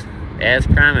promised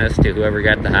to whoever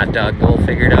got the hot dog bowl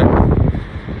figured out,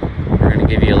 we're going to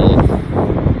give you a little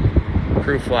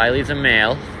proof Wiley's a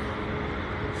male.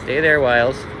 Stay there,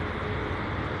 Wiles.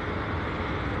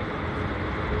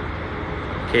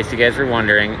 In case you guys were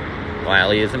wondering,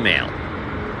 Wiley is a male.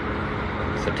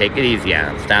 So take it easy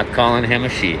on him. Stop calling him a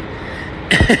she.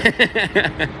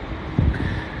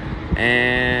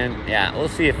 And yeah, we'll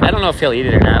see if, I don't know if he'll eat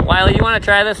it or not. Wiley, you want to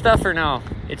try this stuff or no?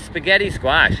 It's spaghetti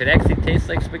squash. It actually tastes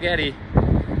like spaghetti.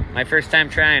 My first time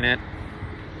trying it.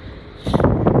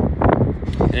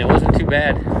 And it wasn't too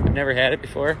bad. I've never had it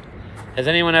before. Has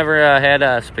anyone ever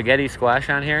had spaghetti squash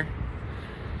on here?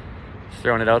 Just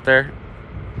throwing it out there.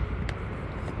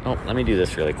 Oh, let me do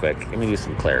this really quick. Let me do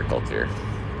some clerical here.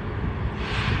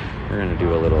 We're going to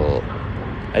do a little...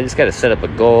 I just got to set up a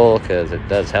goal because it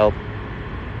does help.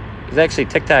 Because actually,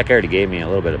 TikTok already gave me a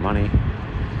little bit of money.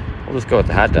 We'll just go with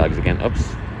the hot dogs again. Oops.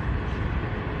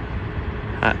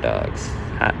 Hot dogs.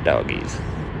 Hot doggies.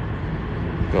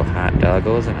 Go hot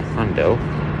doggos and a hundo.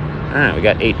 Alright, we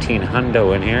got 18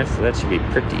 hundo in here, so that should be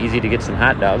pretty easy to get some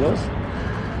hot doggos.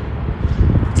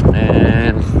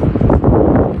 And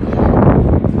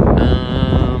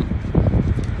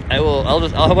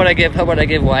how about I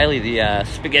give Wiley the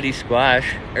spaghetti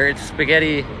squash, or it's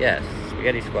spaghetti, yes,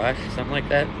 spaghetti squash, something like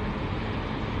that.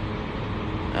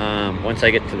 Once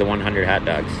I get to the 100 hot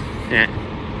dogs.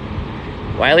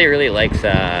 Wiley really likes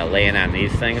laying on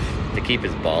these things to keep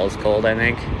his balls cold, I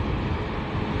think.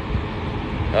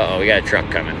 Uh-oh, we got a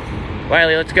truck coming.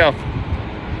 Wiley, let's go.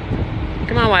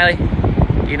 Come on, Wiley.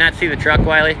 Do you not see the truck,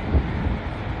 Wiley?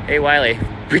 Hey, Wiley,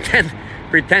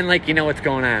 pretend like you know what's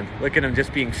going on. Look at him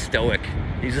just being stoic.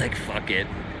 He's like, fuck it.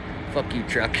 Fuck you,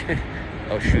 truck.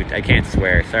 Oh, shoot, I can't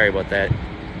swear. Sorry about that.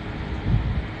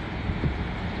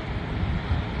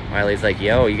 Wiley's like,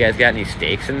 yo, you guys got any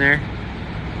steaks in there?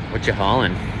 What you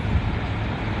hauling?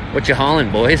 What you hauling,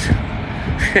 boys?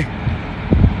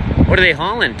 What are they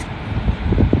hauling?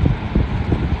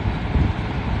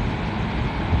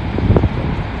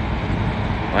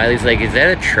 Wiley's like, is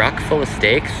that a truck full of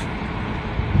steaks?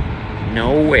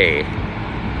 No way.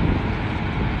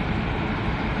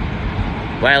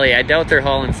 Wiley, I doubt they're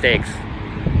hauling steaks.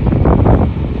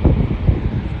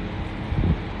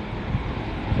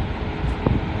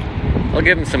 I'll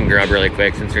give him some grub really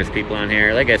quick since there's people on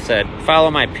here. Like I said,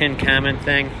 follow my pinned comment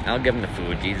thing. I'll give him the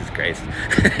food. Jesus Christ.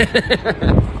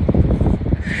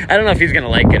 I don't know if he's going to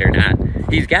like it or not.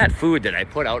 He's got food that I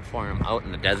put out for him out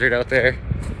in the desert out there.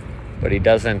 But he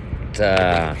doesn't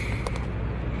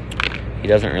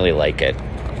really like it.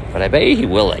 But I bet he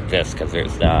will like this because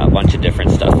there's a bunch of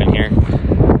different stuff in here.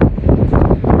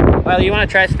 Well, you want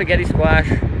to try spaghetti squash?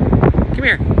 Come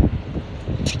here.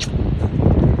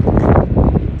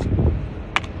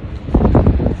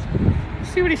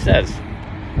 See what he says.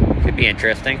 Could be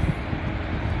interesting.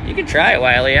 You can try it,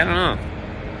 Wiley. I don't know.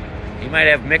 You might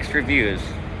have mixed reviews.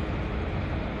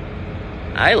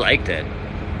 I liked it.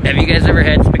 Have you guys ever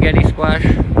had spaghetti squash?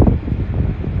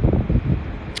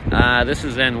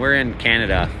 We're in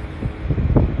Canada.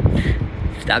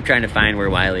 Stop trying to find where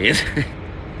Wiley is.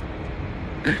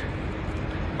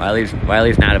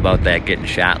 Wiley's not about that getting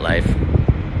shot life.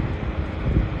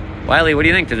 Wiley, what do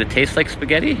you think? Does it taste like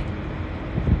spaghetti?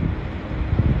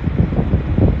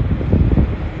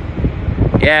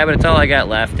 Yeah, but it's all I got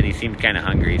left, and he seemed kind of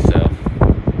hungry, so...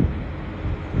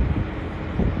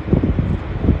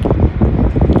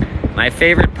 My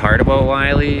favorite part about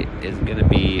Wiley is going to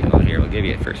be... Oh, here, we'll give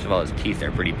you it. First of all, his teeth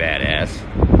are pretty badass.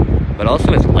 But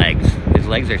also his legs. His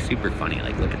legs are super funny.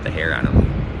 Like, look at the hair on him.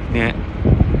 Yeah.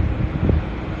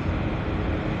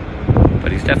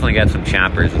 But he's definitely got some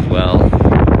choppers as well.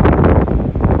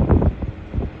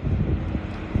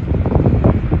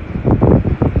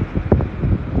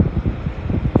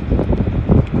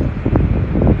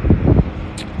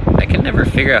 I can never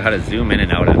figure out how to zoom in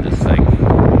and out on this thing.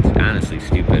 It's honestly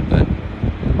stupid, but...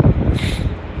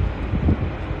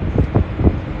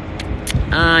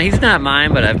 he's not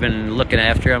mine, but I've been looking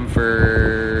after him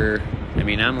for... I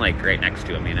mean, I'm like right next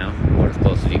to him, you know? What as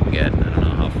close as you can get. I don't know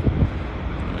how...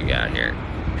 What do we got here?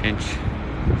 Pinch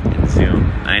and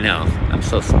zoom. I know. I'm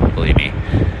so small, believe me.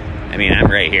 I mean, I'm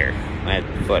right here. My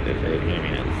foot is right here,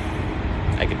 you know?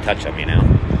 I can touch him, you know?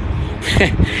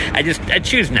 I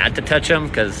choose not to touch him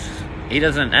because he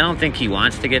doesn't... I don't think he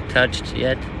wants to get touched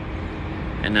yet.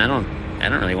 And I don't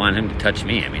really want him to touch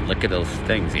me. I mean, look at those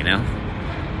things, you know?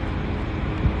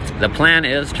 The plan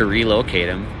is to relocate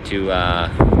him to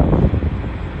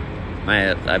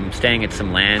I'm staying at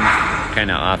some land, kind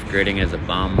of off-gridding as a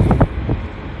bum.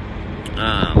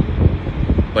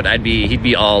 But he'd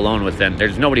be all alone within.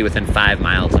 There's nobody within 5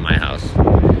 miles of my house.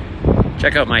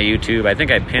 Check out my YouTube. I think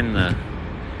I pinned the.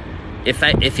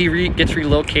 If he gets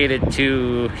relocated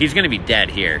to, he's gonna be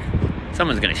dead here.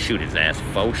 Someone's gonna shoot his ass.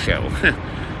 Faux show.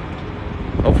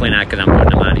 Hopefully not, because I'm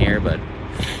putting him on here, but.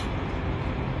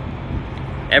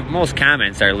 Most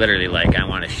comments are literally like, I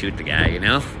want to shoot the guy, you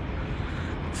know?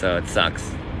 So it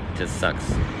sucks. It just sucks.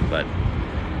 But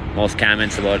most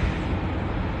comments about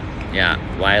Yeah,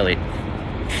 Wiley.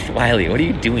 Wiley, what are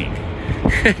you doing?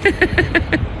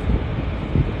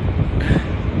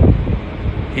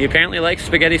 He apparently likes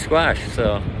spaghetti squash,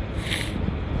 so...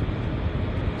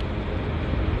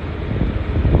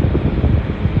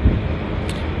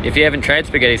 If you haven't tried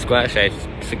spaghetti squash, I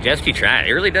suggest you try it.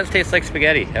 It really does taste like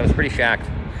spaghetti. I was pretty shocked.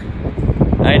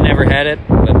 I had never had it,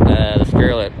 but this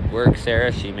girl at work,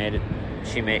 Sarah, she made it.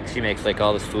 She makes like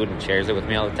all this food and shares it with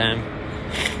me all the time.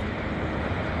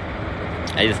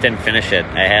 I just didn't finish it.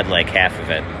 I had like half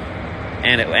of it,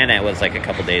 and it was like a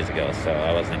couple days ago, so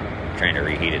I wasn't trying to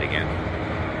reheat it again.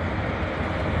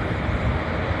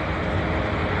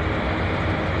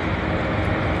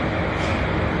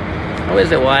 How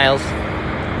is it, Wiles?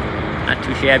 Not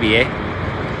too shabby, eh?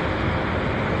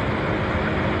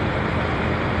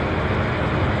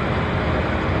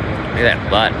 Look at that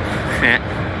butt.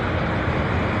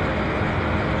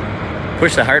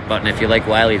 Push the heart button if you like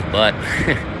Wiley's butt.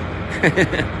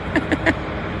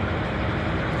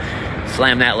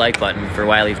 Slam that like button for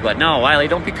Wiley's butt. No, Wiley,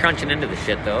 don't be crunching into the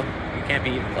shit, though. You can't be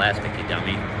eating plastic, you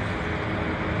dummy.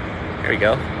 There we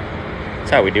go. That's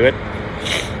how we do it.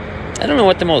 I don't know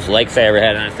what the most likes I ever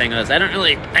had on a thing was. I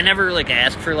never like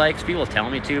ask for likes. People tell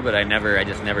me to, but I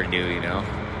just never do, you know.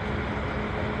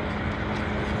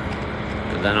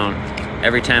 Because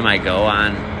every time I go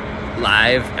on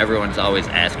live, everyone's always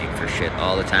asking for shit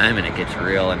all the time, and it gets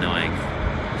real annoying.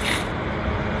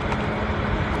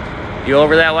 You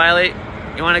over that, Wiley?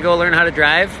 You want to go learn how to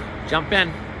drive? Jump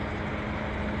in.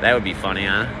 That would be funny,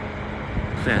 huh?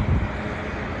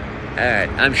 Alright,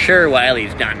 I'm sure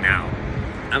Wiley's done now.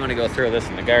 I'm going to go throw this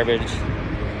in the garbage.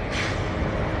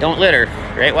 Don't litter.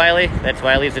 Right, Wiley? That's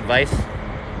Wiley's advice.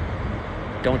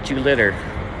 Don't you litter.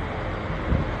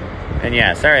 And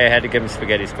yeah, sorry I had to give him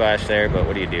spaghetti squash there, but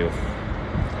what do you do?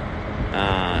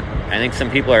 I think some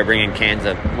people are bringing cans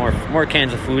of more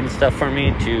cans of food and stuff for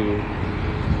me to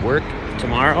work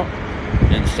tomorrow.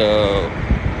 And so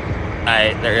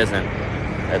there isn't.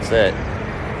 That's it.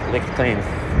 Licked clean.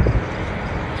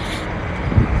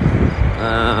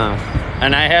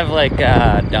 And I have like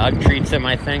dog treats in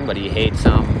my thing, but he hates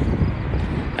them.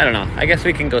 I don't know. I guess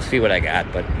we can go see what I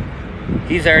got, but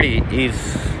he's already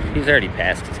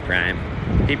past his prime.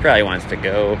 He probably wants to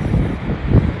go.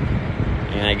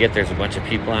 And I get there's a bunch of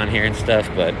people on here and stuff,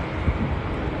 but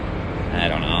I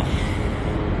don't know.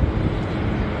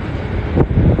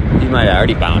 He might have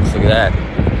already bounced. Look at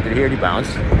that. Did he already bounce?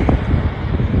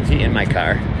 Is he in my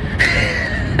car?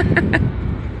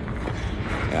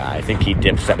 I think he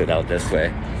set it out this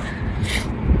way.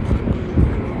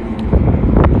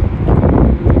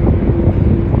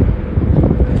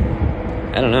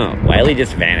 I don't know. Wiley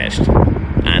just vanished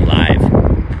on live.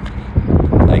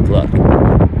 Like, look.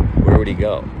 Where would he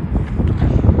go?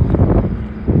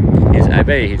 I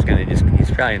bet he's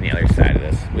probably on the other side of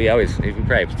this. We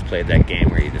probably played that game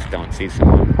where you just don't see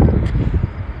someone.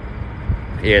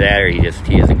 Either that or he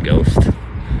is a ghost.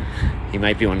 He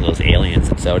might be one of those aliens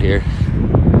that's out here.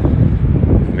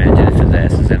 Imagine if his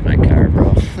ass is in my car,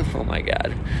 bro. Oh my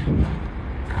god.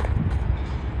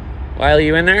 Wiley,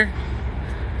 you in there?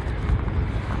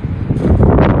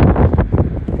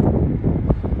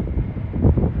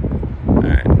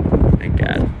 Alright. Thank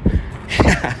God.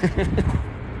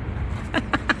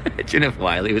 Imagine if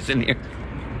Wiley was in here.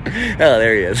 Oh,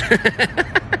 there he is.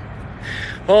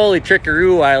 Holy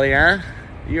trickaroo, Wiley, huh?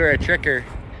 You're a tricker.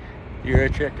 You're a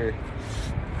tricker.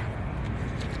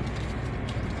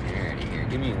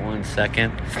 Give me 1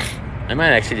 second. I might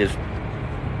actually just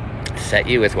set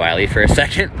you with Wiley for a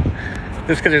second.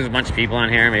 Just because there's a bunch of people on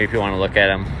here. Maybe if you want to look at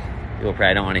them, people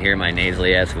probably don't want to hear my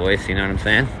nasally ass voice. You know what I'm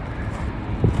saying?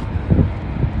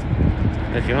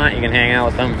 If you want, you can hang out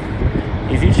with him.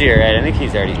 He's usually alright. I think he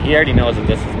already knows what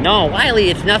this is. No, Wiley,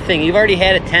 it's nothing. You've already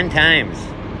had it 10 times.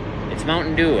 It's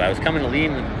Mountain Dew. I was coming to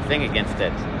lean the thing against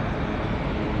it.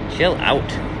 Chill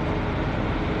out.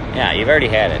 Yeah, you've already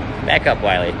had it. Back up,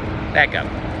 Wiley. Back up.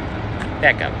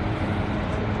 Back up.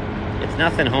 It's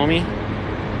nothing, homie.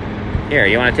 Here,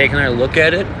 you want to take another look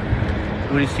at it?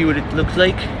 You want to see what it looks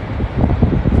like?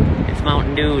 It's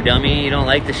Mountain Dew, dummy. You don't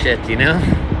like the shit, you know?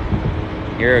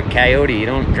 You're a coyote. You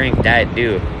don't drink Diet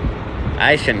Dew.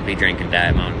 I shouldn't be drinking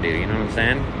Diet Mountain Dew, you know what I'm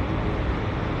saying?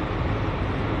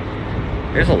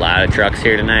 There's a lot of trucks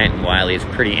here tonight, and Wiley's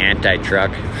pretty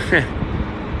anti-truck.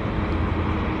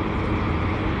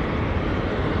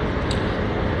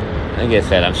 Like I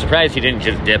said, I'm surprised he didn't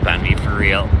just dip on me for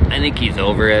real. I think he's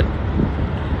over it.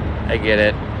 I get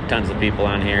it. Tons of people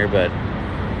on here, but...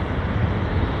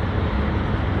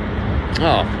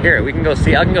 Oh, here, we can go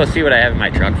see. I can go see what I have in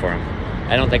my truck for him.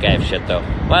 I don't think I have shit, though.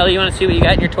 Wiley, you want to see what you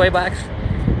got in your toy box?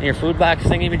 In your food box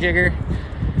thingy-majigger?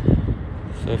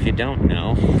 So if you don't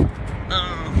know,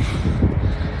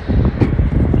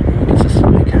 it's just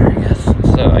my car, I guess.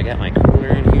 So I got my cooler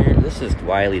in here. This is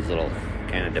Wiley's little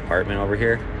kind of department over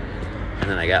here. And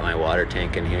then I got my water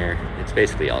tank in here. It's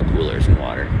basically all coolers and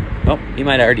water. Oh, he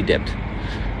might have already dipped.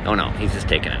 Oh no, he's just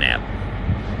taking a nap.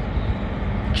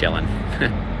 Chilling.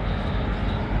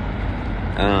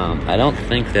 I don't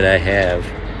think that I have...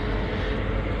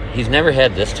 He's never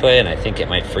had this toy, and I think it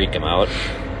might freak him out.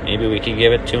 Maybe we could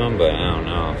give it to him, but I don't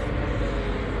know.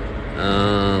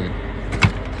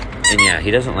 And yeah,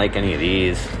 he doesn't like any of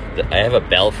these. I have a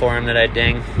bell for him that I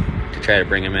ding to try to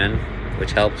bring him in,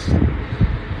 which helps.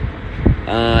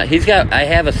 I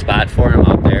have a spot for him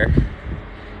up there,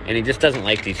 and he just doesn't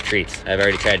like these treats. I've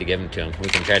already tried to give them to him. We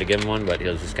can try to give him one, but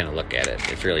he'll just kind of look at it.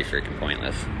 It's really freaking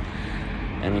pointless.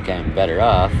 I think I'm better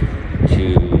off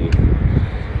to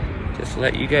just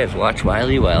let you guys watch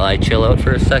Wiley while I chill out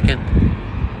for a second.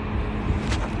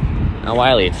 Now,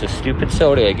 Wiley, it's a stupid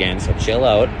soda again, so chill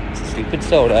out. It's a stupid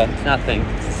soda. It's nothing.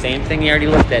 It's the same thing you already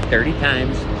looked at 30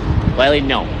 times. Wiley,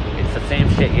 no. It's the same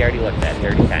shit you already looked at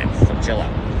 30 times, so chill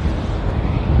out.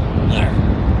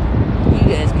 You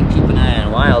guys can keep an eye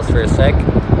on Wiles for a sec.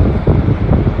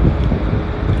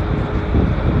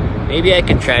 Maybe I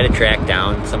can try to track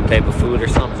down some type of food or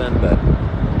something, but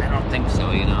I don't think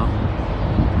so, you know.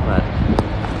 But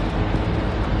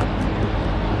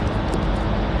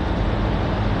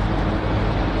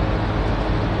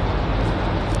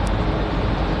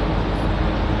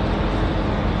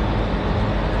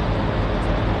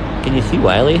can you see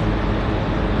Wiley?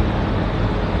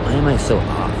 Why am I so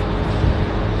off?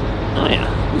 Oh yeah,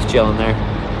 he's chilling there.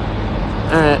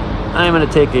 Alright, I'm gonna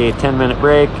take a 10-minute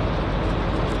break.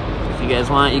 If you guys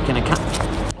want, you can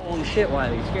Holy shit,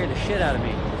 Wiley, you scared the shit out of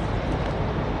me.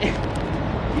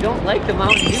 You don't like the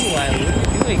Mountain Dew, Wiley. What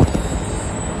are you doing?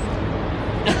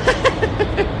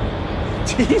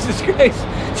 Jesus Christ.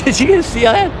 Did you guys see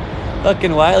that?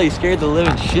 Fucking Wiley scared the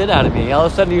living shit out of me. All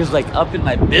of a sudden he was like up in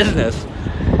my business.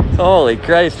 Holy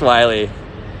Christ, Wiley.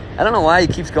 I don't know why he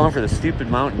keeps going for the stupid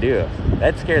Mountain Dew.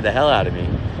 That scared the hell out of me.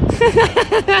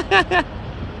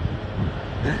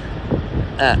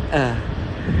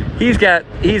 He's got,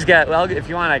 well, if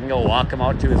you want, I can go walk him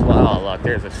out to his well. Oh, look,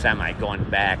 there's a semi going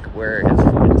back where his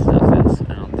food and stuff is.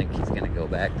 I don't think he's going to go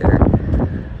back there.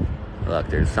 Look,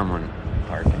 there's someone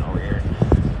parking over here.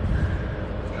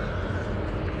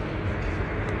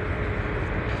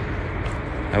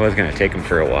 I was going to take him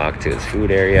for a walk to his food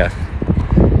area.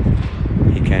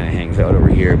 He kind of hangs out over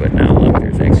here, but now look,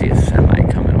 there's actually a semi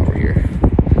coming over here.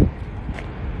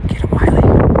 Get him, Wiley.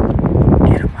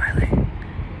 Get him, Wiley.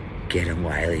 Get him,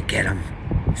 Wiley. Get him.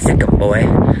 Sick him, boy.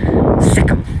 Sick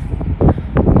him.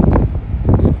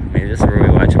 Maybe this is where we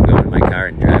watch him go in my car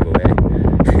and drive away.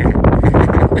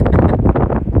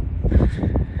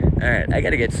 Alright, I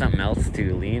gotta get something else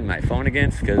to lean my phone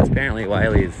against, because apparently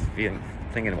Wiley is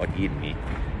thinking about eating me.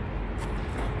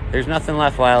 There's nothing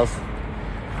left, Wiles.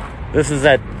 This is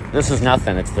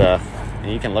nothing. It's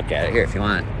you can look at it here if you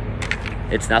want.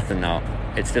 It's nothing though.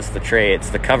 It's just the tray. It's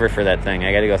the cover for that thing.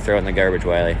 I gotta go throw it in the garbage,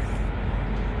 Wiley.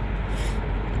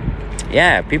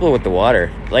 Yeah, people with the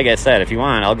water. Like I said, if you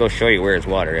want, I'll go show you where his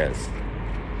water is.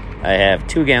 I have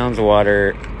 2 gallons of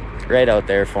water right out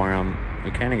there for him.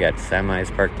 We kind of got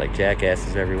semis parked like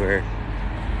jackasses everywhere.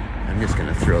 I'm just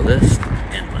gonna throw this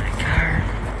in my car.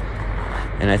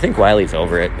 And I think Wiley's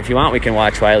over it. If you want, we can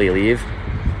watch Wiley leave.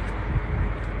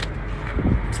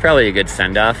 It's probably a good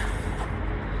send-off.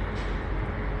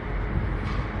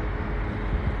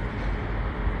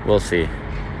 We'll see.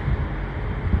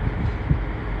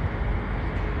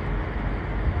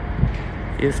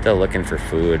 He is still looking for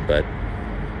food, but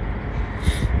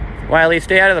Wiley,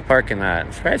 stay out of the parking lot.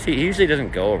 I'm surprised he usually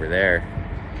doesn't go over there.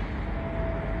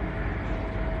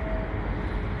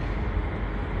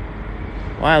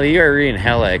 Wiley, you are reading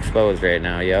hella exposed right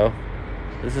now, yo.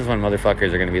 This is when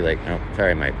motherfuckers are gonna be like, oh,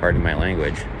 sorry, pardon my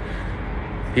language.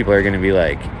 People are gonna be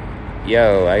like,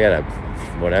 yo, I got a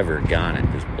whatever gun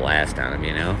and just blast on them,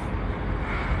 you know?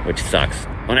 Which sucks.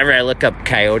 Whenever I look up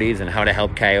coyotes and how to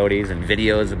help coyotes and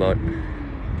videos about...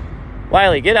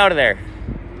 Wiley, get out of there.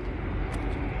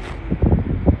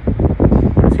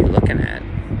 What's he looking at?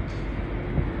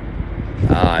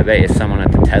 Oh, I bet you someone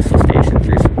at the Tesla station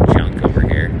threw some junk over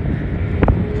here.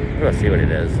 We'll see what it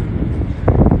is.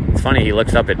 It's funny, he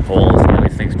looks up at poles. He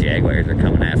always thinks Jaguars are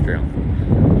coming after him.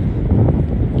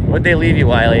 What'd they leave you,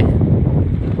 Wiley?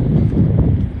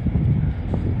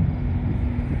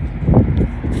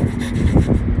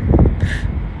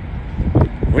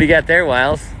 What do you got there,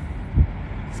 Wiles?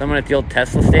 Someone at the old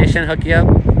Tesla station hook you up?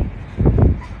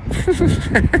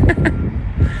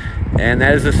 And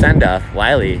that is a send-off.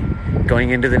 Wiley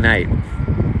going into the night,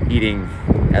 eating,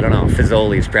 I don't know,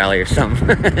 Fazoli's probably or something.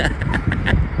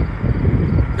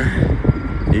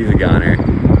 He's a goner.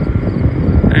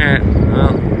 Alright,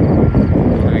 well,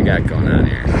 what do we got going on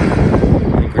here?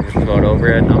 I think we're just about over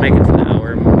it. I'll make it to the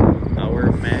hour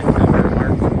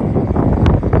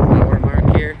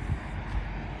mark here.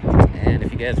 And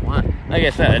if you guys want, like I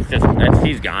said,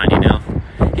 he's gone, you know.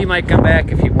 He might come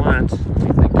back if he wants. Let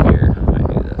me think here. How do I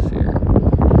do this here?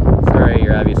 Sorry,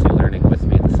 you're obviously learning with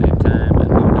me at the same time. I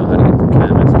don't even know how to get the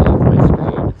comments off my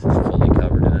screen. It's just fully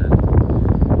covered on.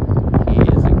 He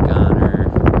is a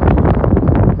goner.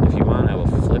 If you want, I will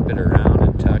flip it around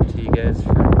and talk to you guys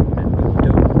from the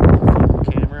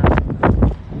camera.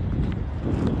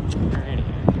 Alrighty.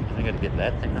 I gotta get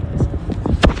that thing up.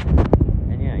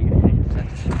 And yeah, you can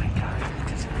touch my car.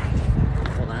 Just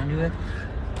hold on to it.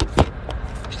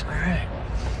 Alright.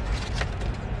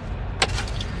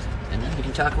 And then we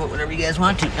can talk about whatever you guys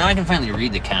want to. Now I can finally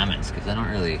read the comments, because I don't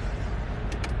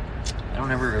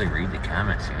ever really read the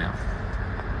comments, you know.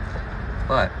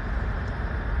 But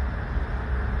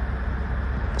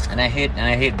I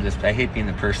hate being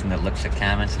the person that looks at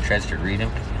comments and tries to read them,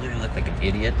 because you literally look like an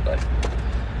idiot. But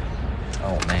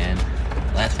oh man,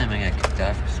 last time I got kicked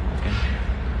off for smoking.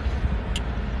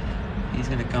 He's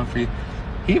gonna come for you.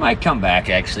 He might come back,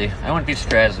 actually. I wouldn't be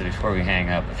surprised before we hang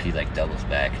up if he, like, doubles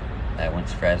back. That wouldn't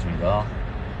surprise me at all.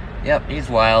 Yep, he's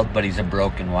wild, but he's a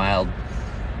broken wild.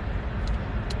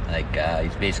 Like,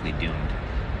 he's basically doomed.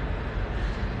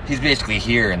 He's basically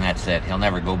here, and that's it. He'll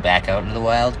never go back out into the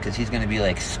wild, because he's going to be,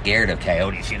 like, scared of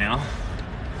coyotes, you know?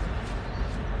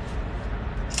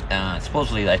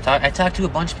 Supposedly, I talked to a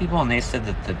bunch of people, and they said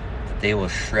that they will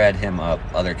shred him up.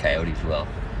 Other coyotes will.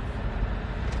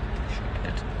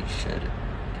 He should.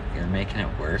 You're making it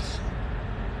worse.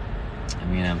 I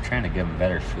mean, I'm trying to give them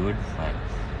better food, but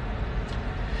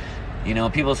you know,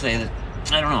 people say that,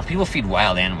 I don't know, people feed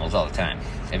wild animals all the time.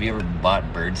 Have you ever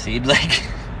bought bird seed? Like,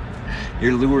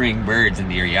 you're luring birds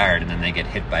into your yard, and then they get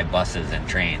hit by buses and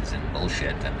trains and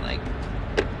bullshit, and like,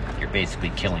 you're basically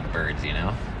killing birds, you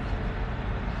know?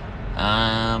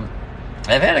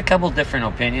 I've had a couple different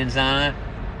opinions on it.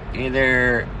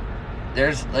 Either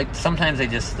there's, like, sometimes they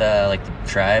just, like, the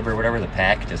tribe or whatever, the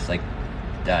pack, just, like,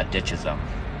 ditches them.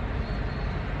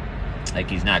 Like,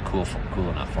 he's not cool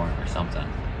enough for him or something.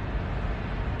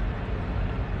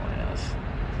 What else?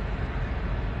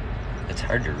 It's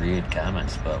hard to read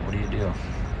comments, but what do you do?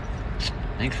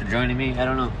 Thanks for joining me. I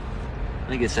don't know.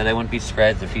 Like I said, I wouldn't be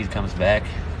surprised if he comes back.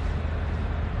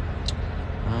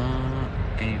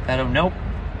 Can you pet him? Nope.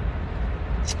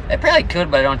 I probably could,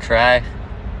 but I don't try.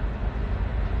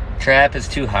 Trap is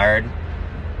too hard.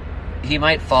 He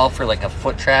might fall for like a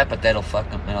foot trap, but that'll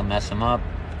it'll mess him up.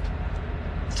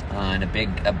 And a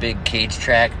big cage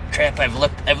trap. I've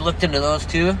looked into those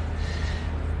too,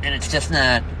 and it's just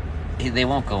not. They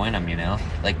won't go in them, you know.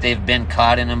 Like, they've been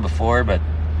caught in them before, but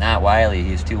not wily.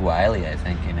 He's too wily, I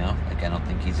think, you know. Like, I don't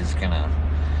think he's just gonna.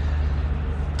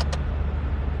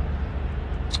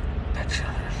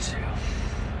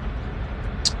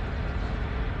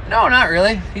 No, not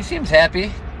really. He seems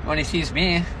happy when he sees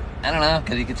me. I don't know,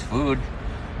 because he gets food.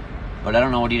 But I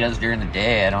don't know what he does during the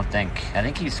day. I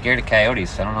think he's scared of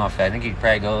coyotes. I think he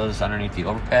probably goes underneath the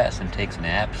overpass and takes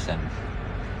naps and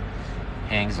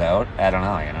hangs out. I don't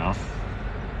know, you know.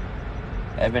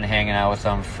 I've been hanging out with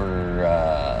him for,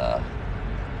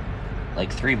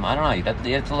 like 3 months. I don't know.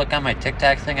 You have to look on my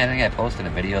TikTok thing. I think I posted a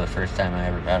video the first time I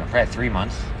ever got him. Probably 3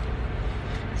 months.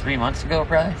 3 months ago,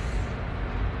 probably.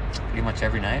 Pretty much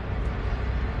every night.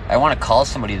 I want to call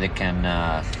somebody that can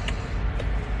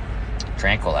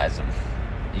tranquilize them.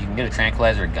 You can get a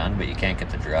tranquilizer gun, but you can't get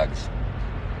the drugs.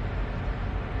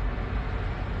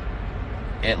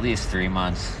 At least 3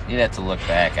 months. You'd have to look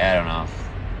back. I don't know.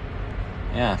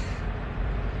 Yeah.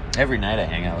 Every night I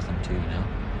hang out with him too, you know.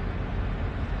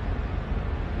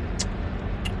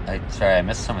 Sorry, I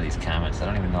missed some of these comments. I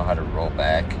don't even know how to roll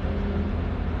back.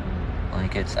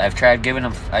 Blankets. I tried giving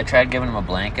him a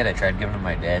blanket. I tried giving him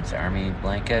my dad's army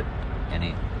blanket, and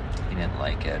he didn't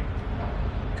like it.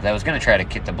 Because I was going to try to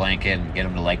get the blanket and get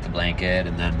him to like the blanket,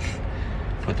 and then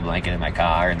put the blanket in my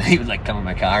car, and then he would, like, come in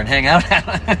my car and hang out.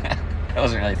 I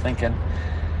wasn't really thinking.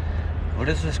 What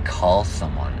does this call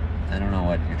someone? I don't know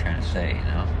what you're trying to say, you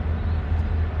know?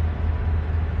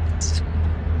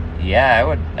 Yeah,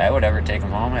 I would ever take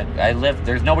him home.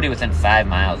 There's nobody within 5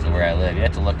 miles of where I live. You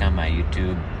have to look on my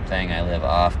YouTube thing. I live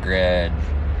off-grid,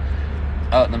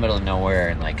 out in the middle of nowhere,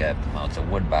 in like it's a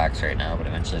wood box right now, but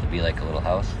eventually it'll be like a little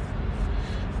house.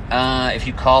 If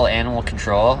you call animal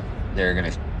control,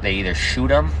 they either shoot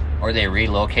them or they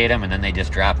relocate them, and then they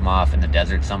just drop them off in the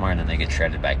desert somewhere, and then they get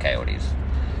shredded by coyotes.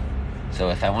 So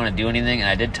if I want to do anything, and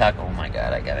I did talk, oh my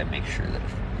god, I gotta make sure that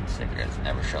cigarette's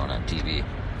never shown on TV.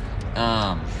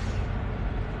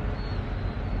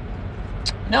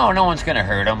 No one's gonna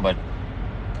hurt him, but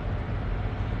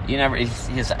you never.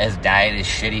 His diet is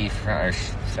shitty.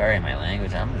 Sorry, my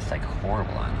language. I'm just like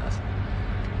horrible on this.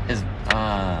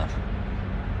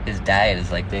 His diet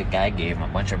is like the guy gave him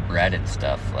a bunch of bread and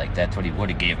stuff. Like that's what he would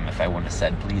have gave him if I wouldn't have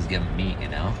said, please give him meat. You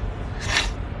know.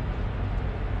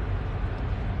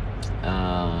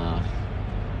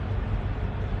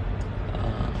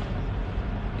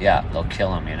 Yeah, they'll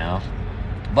kill him. You know.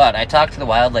 But I talked to the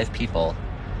wildlife people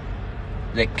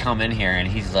that come in here, and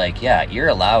he's like, yeah, you're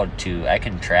allowed to, I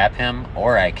can trap him,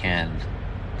 or I can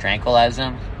tranquilize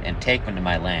him and take him to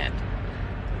my land.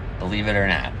 Believe it or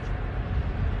not.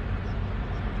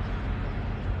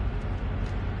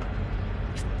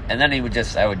 And then I would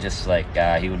just like,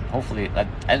 he would hopefully, I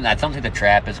don't think the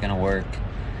trap is going to work.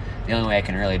 The only way I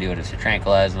can really do it is to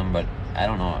tranquilize them, but I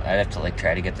don't know, I'd have to like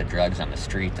try to get the drugs on the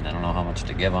street, and I don't know how much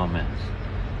to give them, and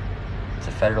it's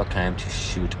a federal crime to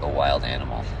shoot a wild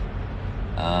animal.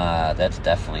 That's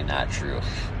definitely not true.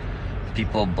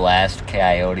 People blast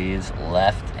coyotes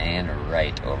left and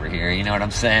right over here. You know what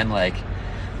I'm saying? Like,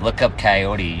 look up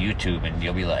coyote YouTube and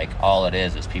you'll be like, all it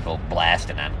is people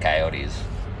blasting on coyotes.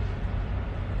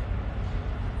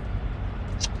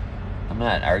 I'm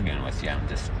not arguing with you. I'm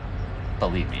just,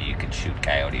 believe me, you can shoot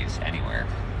coyotes anywhere.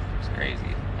 It's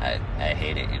crazy. I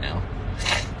hate it, you know?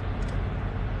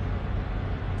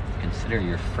 Consider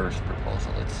your first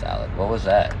proposal. It's solid. What was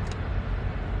that?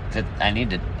 I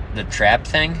need the trap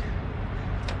thing.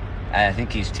 I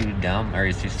think he's too dumb, or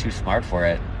he's just too smart for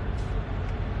it.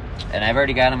 And I've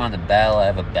already got him on the bell. I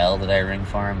have a bell that I ring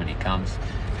for him, and he comes.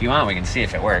 If you want, we can see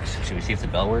if it works. Should we see if the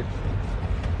bell works?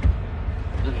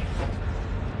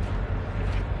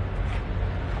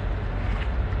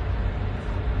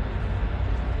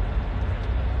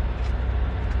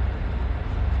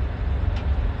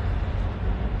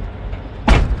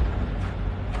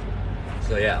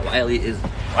 So yeah,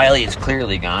 Wiley is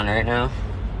clearly gone right now.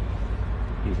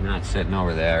 He's not sitting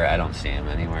over there. I don't see him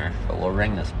anywhere. But we'll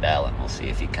ring this bell and we'll see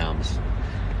if he comes.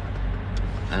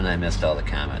 And I missed all the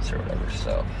comments or whatever,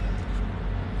 so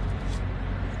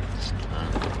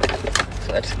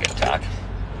that's a good talk.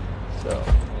 So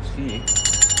we'll see.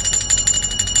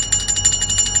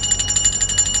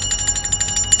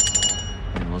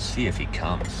 And we'll see if he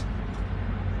comes.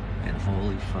 And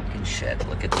holy fucking shit,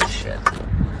 look at this shit.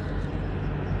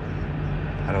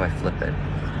 How do I flip it?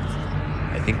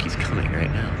 I think he's coming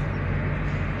right now.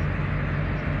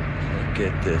 Look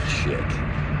at this shit.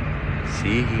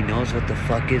 See, he knows what the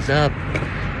fuck is up.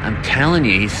 I'm telling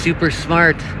you, he's super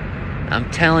smart. I'm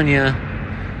telling you.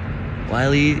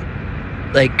 Wiley,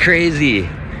 like crazy,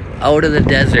 out of the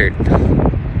desert.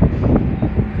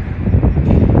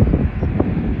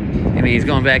 I mean, he's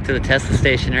going back to the Tesla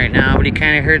station right now, but he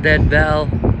kind of heard that bell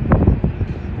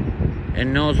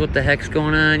and knows what the heck's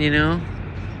going on, you know?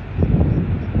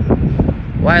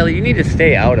 Wiley, you need to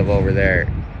stay out of over there.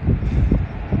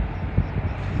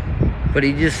 But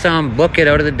he just saw him book it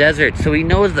out of the desert, so he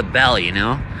knows the bell, you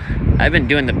know? I've been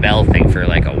doing the bell thing for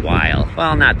like a while.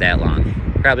 Well, not that long.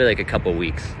 Probably like a couple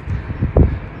weeks.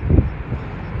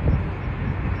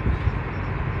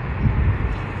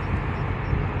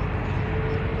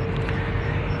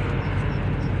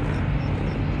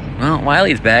 Well,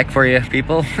 Wiley's back for you,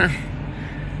 people.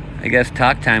 I guess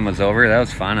talk time was over. That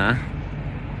was fun, huh?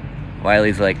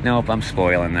 Wiley's like, nope, I'm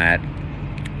spoiling that.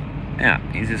 Yeah,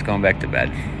 he's just going back to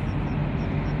bed.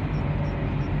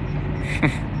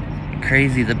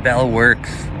 Crazy, the bell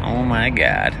works. Oh my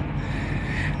god.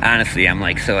 Honestly, I'm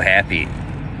like so happy.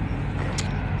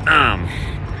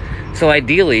 So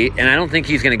ideally, and I don't think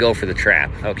he's gonna go for the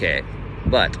trap, okay.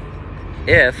 But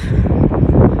if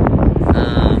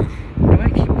what do I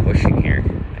keep pushing here?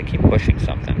 I keep pushing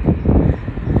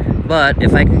something. But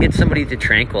if I can get somebody to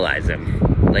tranquilize him,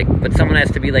 like, but someone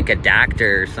has to be like a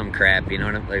doctor or some crap, you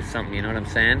know what or something, you know what I'm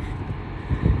saying?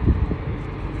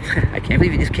 I can't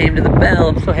believe he just came to the bell.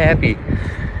 I'm so happy.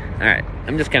 Alright,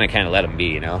 I'm just gonna kind of let him be,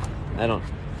 you know?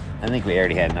 I think we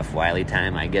already had enough Wiley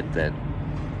time. I get that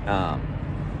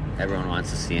everyone wants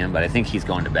to see him, but I think he's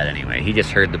going to bed anyway. He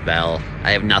just heard the bell.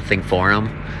 I have nothing for him,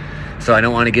 so I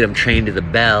don't want to get him trained to the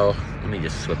bell. Let me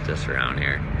just swip this around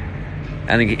here.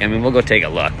 I mean, we'll go take a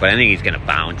look, but I think he's gonna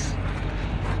bounce.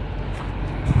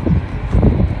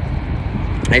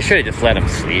 I should have just let him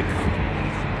sleep.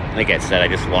 Like I said, I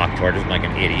just walked towards him like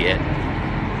an idiot.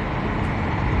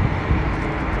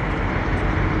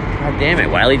 God damn it,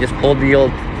 Wiley just pulled the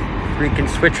old freaking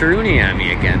switcheroony on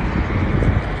me again.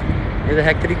 Where the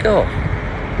heck did he go?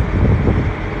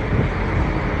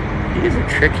 He's a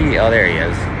tricky... Oh, there he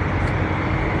is.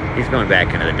 He's going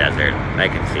back into the desert. I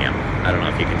can see him. I don't know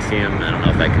if you can see him. I don't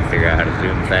know if I can figure out how to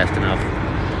zoom fast enough.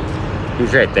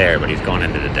 He's right there, but he's going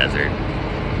into the desert.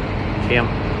 See him?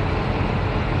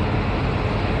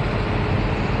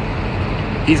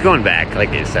 He's going back, like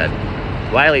I said.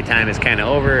 Wiley time is kind of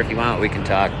over. If you want, we can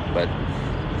talk, but...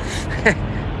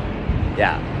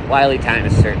 yeah, Wiley time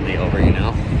is certainly over, you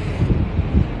know?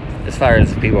 As far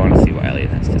as people want to see Wiley,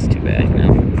 that's just too bad, you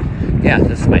know? Yeah,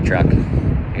 this is my truck.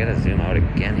 I gotta zoom out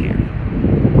again here.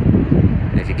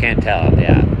 And if you can't tell,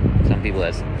 yeah, some people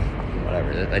has whatever.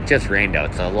 It just rained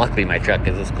out, so luckily my truck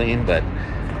is this clean, but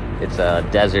it's a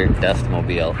desert dust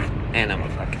mobile, and I'm a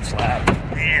fucking slab.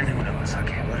 And who knows?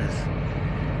 Okay, what is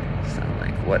sound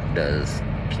like? What does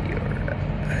Kiora?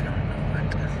 I don't know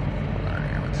what. Hold on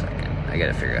here, 1 second. I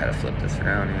gotta figure out how to flip this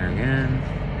around here again.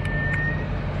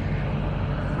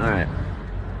 All right.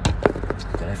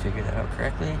 Did I figure that out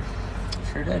correctly?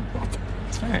 Sure did.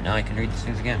 Alright, now I can read these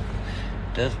things again.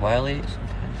 Does Wiley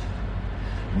sometimes?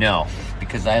 No,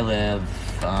 because I live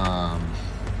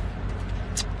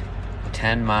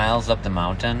 10 miles up the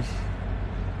mountain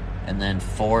and then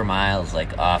 4 miles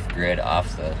like off grid,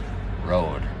 off the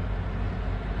road.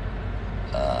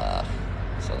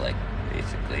 So like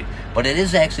basically, but it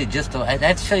is actually just I'd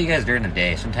have to show you guys during the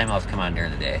day. Sometime I'll come on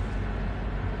during the day.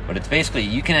 But it's basically,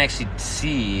 you can actually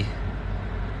see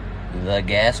the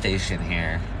gas station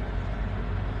here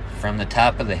from the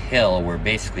top of the hill where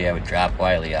basically I would drop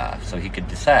Wiley off. So he could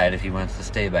decide if he wants to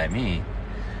stay by me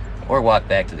or walk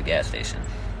back to the gas station.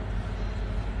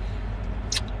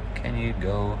 Can you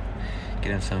go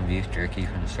get him some beef jerky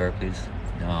from the store, please?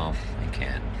 No, I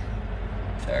can't.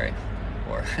 Sorry.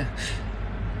 Or...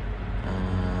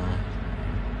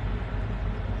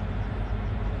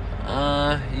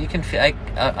 you can...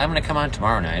 I'm going to come on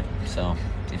tomorrow night, so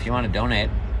if you want to donate,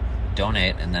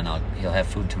 and then he'll have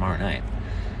food tomorrow night.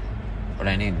 But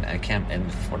I can't,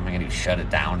 and what am I going to do, shut it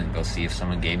down and go see if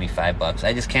someone gave me $5?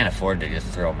 I just can't afford to just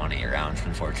throw money around,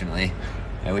 unfortunately.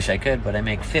 I wish I could, but I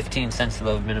make 15 cents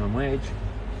above minimum wage.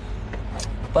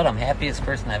 But I'm happiest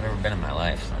person I've ever been in my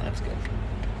life, so that's good.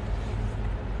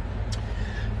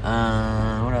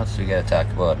 What else do we got to talk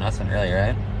about? Nothing really,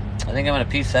 right? I think I'm going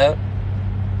to peace out.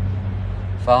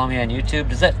 Follow me on YouTube.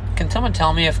 Can someone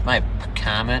tell me if my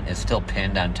comment is still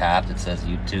pinned on top that says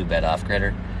YouTube at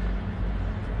Offgridder?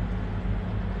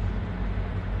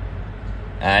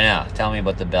 I know. Tell me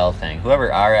about the bell thing. Whoever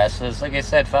RS is, like I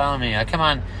said, follow me. Come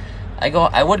on.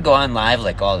 I would go on live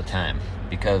like all the time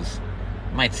because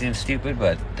it might seem stupid,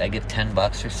 but I get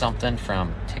 $10 or something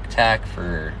from TikTok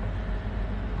for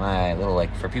my little,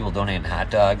 like, for people donating hot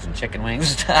dogs and chicken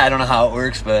wings. I don't know how it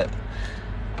works, but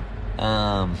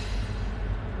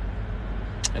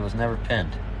it was never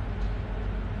pinned.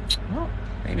 Well,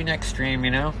 maybe next stream,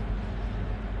 you know.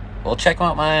 Well, check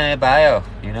out my bio.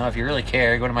 You know, if you really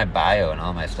care, go to my bio and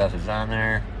all my stuff is on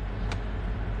there.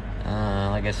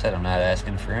 Like I said, I'm not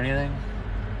asking for anything.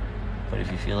 But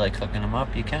if you feel like hooking them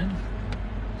up, you can.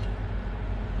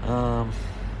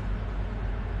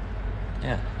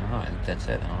 Yeah, I don't know. I think that's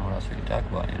it. I don't know what else we can talk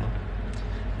about, you know.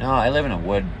 No, I live in a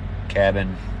wood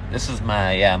cabin. This is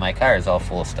my car is all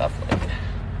full of stuff.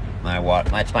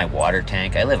 Like it's my water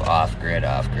tank. I live off grid,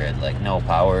 like no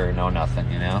power, no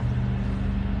nothing, you know.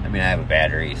 I mean, I have a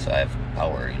battery, so I have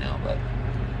power, you know, but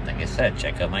like I said,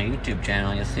 check out my YouTube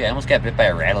channel. You'll see I almost got bit by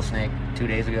a rattlesnake 2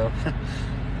 days ago.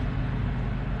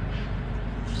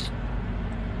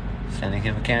 Sending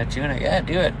him a can of tuna. Yeah,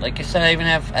 do it. Like I said, I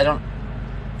don't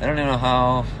even know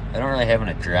how. I don't really have an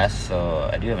address, so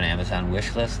I do have an Amazon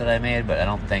wish list that I made, but I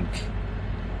don't even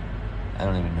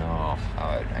know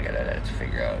how I gotta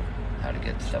figure out how to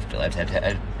get stuff delivered. I'd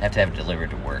have to have it delivered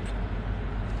to work,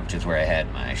 which is where I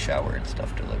had my shower and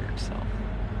stuff delivered, so.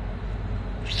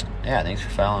 Yeah, thanks for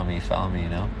following me, you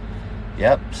know.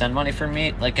 Yep, send money for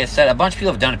meat. Like I said, a bunch of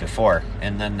people have done it before,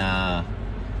 and then I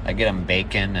get them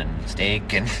bacon and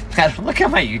steak, and look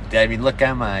at my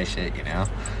shit, you know.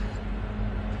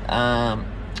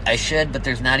 I should, but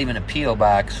there's not even a P.O.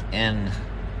 box, and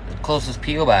the closest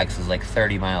P.O. box is like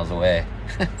 30 miles away.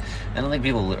 I don't think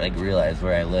people like realize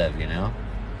where I live, you know.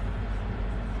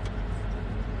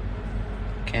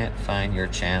 Can't find your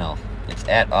channel. It's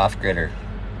at Offgridder.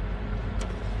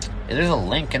 There's a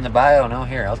link in the bio. No,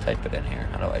 here, I'll type it in here.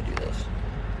 How do I do this?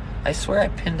 I swear I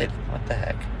pinned it. What the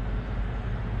heck?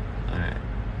 Alright.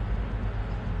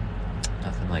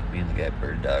 Nothing like being the guy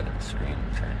bird dog on the screen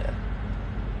trying to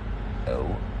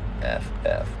OFFGRIDDER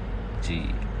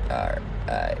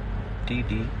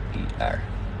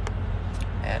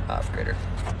at Offgridder.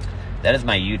 That is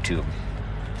my YouTube.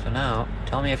 So now,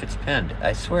 tell me if it's pinned.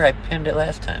 I swear I pinned it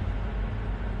last time.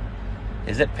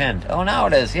 Is it pinned? Oh, now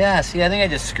it is. Yeah, see, I think I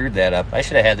just screwed that up. I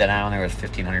should have had that on when there was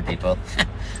 1,500 people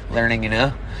learning, you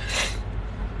know?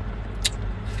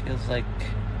 Feels like...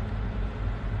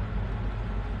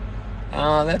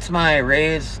 Oh, that's my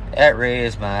Raise, at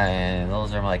Raise,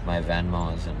 those are like my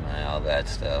Venmos and my all that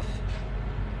stuff.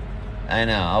 I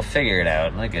know, I'll figure it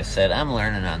out. Like I said, I'm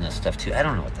learning on this stuff too. I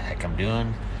don't know what the heck I'm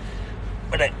doing.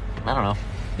 But I don't know.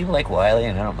 People like Wiley,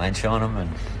 and I don't mind showing them, and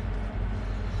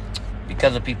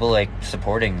because of people like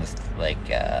supporting this, like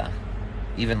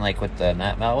even like with the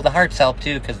the hearts help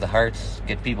too, because the hearts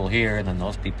get people here, and then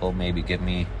those people maybe give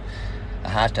me a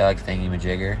hot dog thingy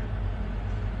majigger,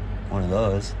 one of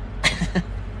those,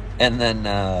 and then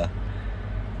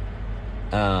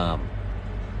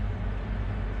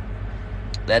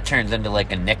that turns into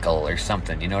like a nickel or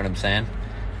something. You know what I'm saying?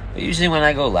 But usually when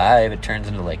I go live, it turns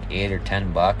into like $8 or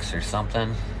 $10 or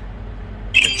something.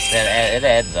 It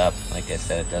adds up. Like I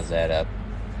said, it does add up.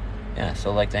 Yeah,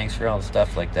 so like thanks for all the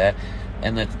stuff like that.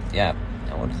 And what is that?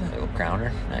 Oh,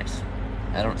 Crowner? Nice.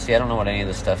 I don't know what any of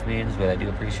this stuff means, but I do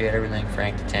appreciate everything.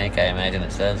 Frank the Tank, I imagine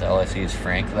it says. All I see is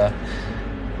Frank though.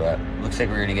 But looks like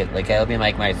we're gonna get, like, that'll be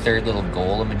like my third little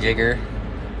goal-a-majigger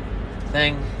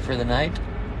thing for the night.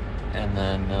 And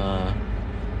then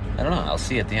I don't know, I'll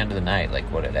see at the end of the night like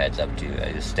what it adds up to.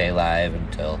 I just stay live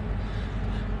until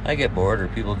I get bored or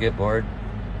people get bored.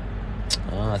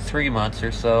 3 months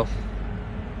or so.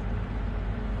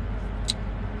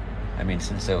 I mean,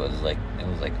 since it was like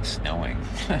snowing.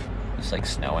 It was like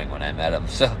snowing when I met him,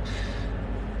 so.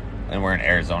 And we're in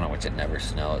Arizona, which it never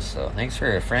snows, so thanks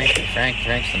for Frank.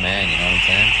 Frank's the man, you know what I'm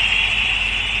saying?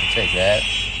 I'll take that.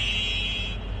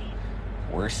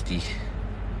 Worsty.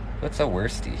 What's a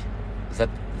worsty? Is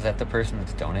that the person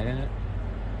that's donating it?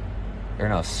 Or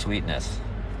no, Sweetness.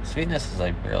 Sweetness is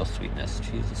like real sweetness.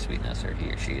 She's a sweetness, or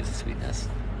he or she is a sweetness.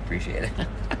 Appreciate it.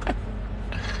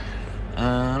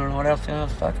 I don't know what else to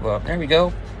talk about. There we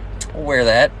go. We'll wear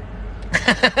that.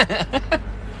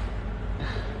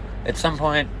 At some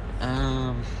point,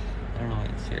 I don't know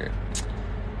what's here.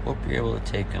 Hope you're able to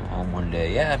take him home one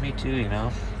day. Yeah, me too, you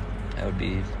know. That would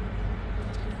be...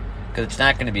 Because it's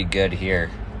not going to be good here.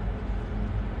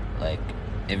 Like,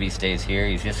 if he stays here,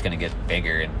 he's just going to get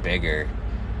bigger and bigger.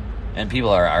 And people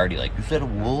are already like, is that a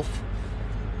wolf?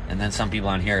 And then some people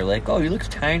on here are like, oh, he looks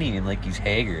tiny and like he's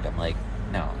haggard. I'm like,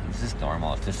 no, he's just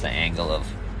normal. It's just the angle of...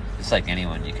 It's like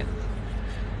anyone, you can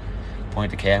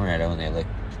point the camera at them and they look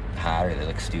hot or they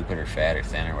look stupid or fat or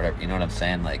thin or whatever. You know what I'm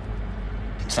saying? Like,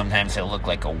 sometimes he'll look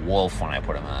like a wolf when I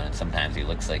put him on, and sometimes he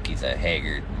looks like he's a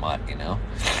haggard mutt, you know?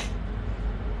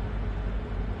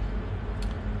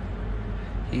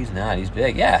 He's not. He's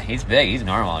big. Yeah, he's big. He's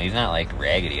normal. He's not, like,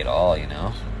 raggedy at all, you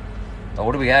know? But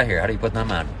what do we got here? How do you put them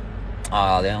on?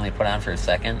 Oh, they only put on for a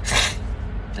second?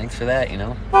 Thanks for that, you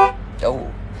know?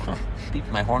 Oh, beeped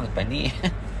my horn with my knee.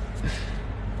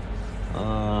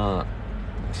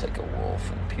 Looks like a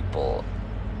wolf, and people...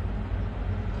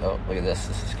 Oh, look at this.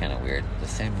 This is kind of weird. The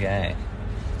same guy.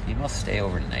 He must stay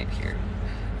overnight here.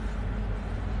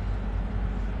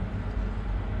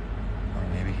 Or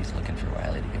maybe he's looking for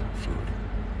Wiley to get him food.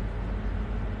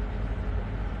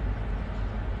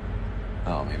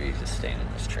 Oh, maybe he's just staying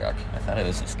in this truck. I thought it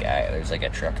was this guy. There's like a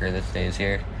trucker that stays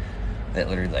here that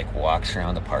literally like walks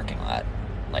around the parking lot.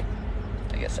 Like,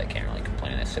 I guess I can't really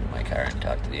complain. I sit in my car and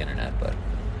talk to the internet, but...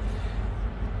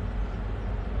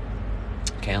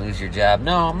 Can't lose your job.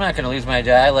 No, I'm not going to lose my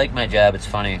job. I like my job. It's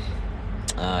funny.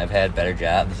 I've had better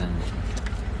jobs and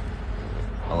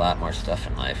a lot more stuff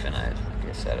in life, and like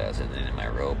I said, I was in my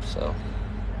rope, so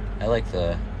I like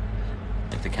the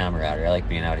camaraderie. I like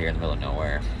being out here in the middle of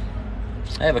nowhere.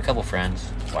 I have a couple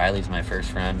friends. Wiley's my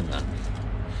first friend, and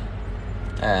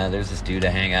then there's this dude I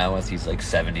hang out with. He's like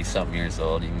 70-something years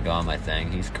old. You can go on my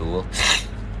thing. He's cool.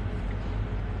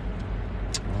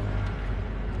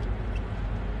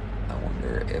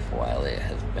 If Wiley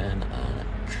has been on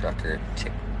trucker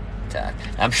TikTok.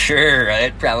 I'm sure,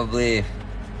 right? Probably.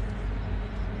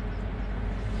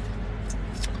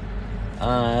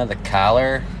 The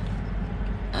collar.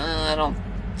 I don't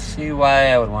see why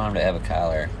I would want him to have a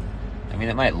collar. I mean,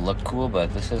 it might look cool,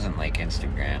 but this isn't like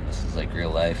Instagram. This is like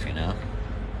real life, you know?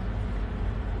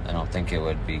 I don't think it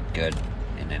would be good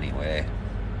in any way.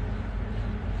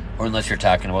 Or unless you're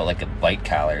talking about like a bite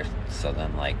collar, so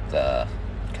then like the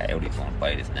coyotes won't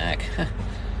bite his neck.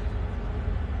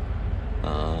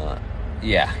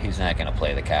 Yeah, he's not gonna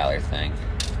play the collar thing.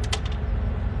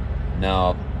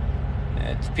 No,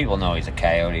 people know he's a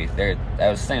coyote.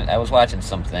 I was watching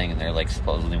something, and they're like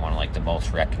supposedly one of like the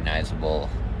most recognizable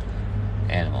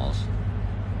animals.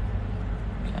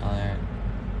 Collar.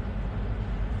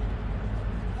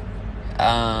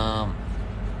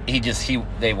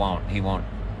 They won't. He won't.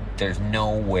 There's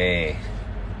no way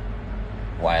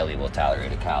Wiley will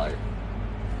tolerate a collar.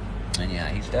 And yeah,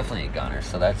 he's definitely a gunner,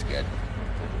 so that's good.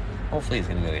 Hopefully he's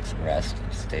going to go get some rest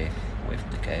and stay away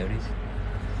from the coyotes.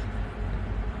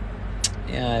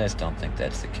 Yeah, I just don't think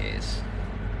that's the case.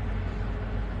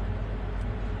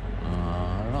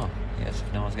 I don't know. I guess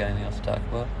if no one's got anything else to talk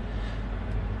about.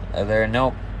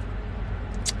 Nope.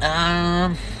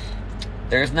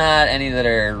 There's not any that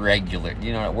are regular.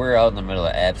 You know, we're out in the middle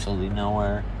of absolutely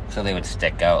nowhere, so they would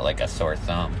stick out like a sore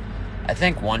thumb. I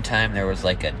think one time there was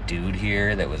like a dude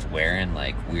here that was wearing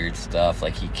like weird stuff.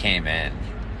 Like he came in,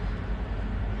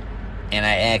 and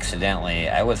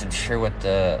I wasn't sure what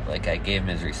I gave him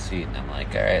his receipt, and I'm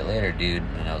like, all right, later, dude.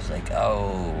 And I was like,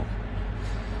 oh,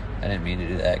 I didn't mean to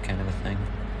do that kind of a thing.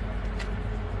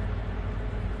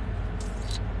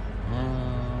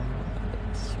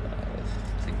 That's what I was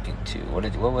thinking too.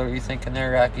 What were you thinking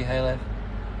there, Rocky High Life?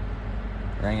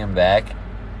 Bring him back?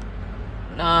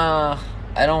 Nah,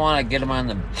 I don't want to get him on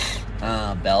the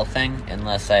bell thing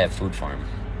unless I have food for him.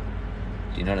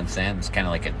 Do you know what I'm saying? It's kind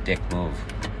of like a dick move.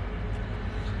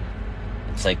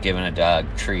 It's like giving a dog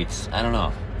treats. I don't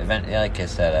know. Like I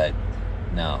said,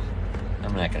 no.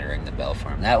 I'm not going to ring the bell for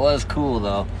him. That was cool,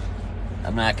 though.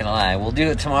 I'm not going to lie. We'll do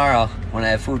it tomorrow when I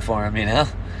have food for him, you know?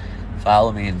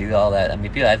 Follow me and do all that. I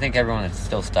mean, I think everyone that's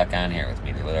still stuck on here with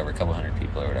me, whatever, a couple hundred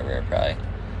people or whatever, are probably...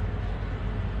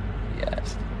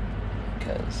 Yes.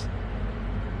 Because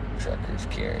truckers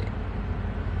carry.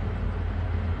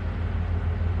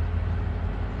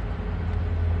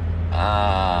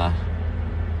 I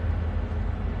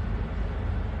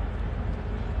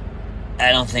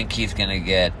don't think he's going to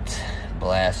get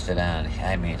blasted on.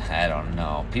 I mean, I don't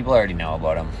know. People already know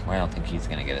about him. I don't think he's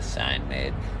going to get a sign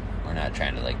made. We're not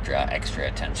trying to, like, draw extra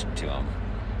attention to him.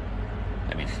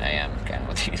 I mean, I am kind of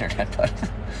with the internet, but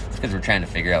it's because we're trying to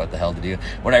figure out what the hell to do.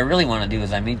 What I really want to do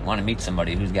is want to meet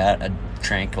somebody who's got a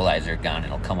tranquilizer gun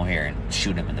and he'll come over here and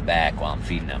shoot him in the back while I'm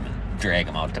feeding him and drag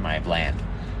him out to my land.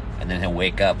 And then he'll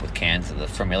wake up with cans of the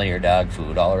familiar dog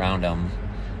food all around him,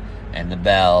 and the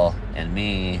bell, and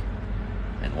me,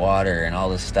 and water, and all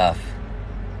this stuff.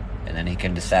 And then he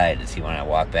can decide, does he want to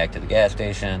walk back to the gas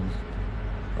station,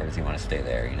 or does he want to stay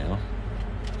there, you know?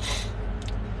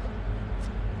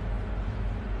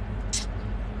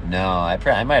 No,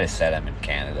 I might have said I'm in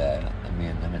Canada. I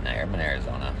mean, I'm in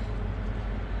Arizona.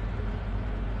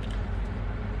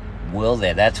 Will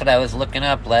they? That's what I was looking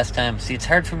up last time. See, it's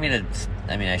hard for me to...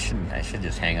 I mean, I should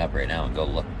just hang up right now and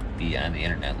go be on the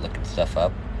internet looking stuff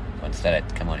up. Instead,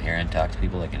 I'd come on here and talk to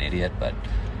people like an idiot. But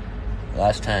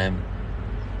last time,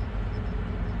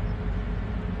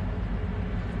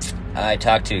 I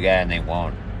talked to a guy and they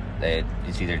won't.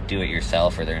 It's either do it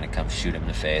yourself or they're going to come shoot him in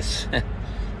the face.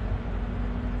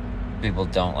 People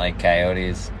don't like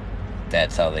coyotes.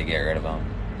 That's how they get rid of them.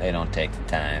 They don't take the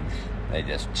time. They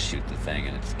just shoot the thing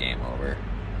and it's game over.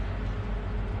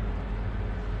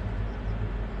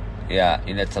 Yeah,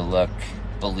 you need to look.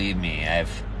 Believe me,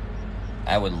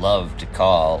 I would love to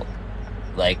call,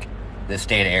 like, the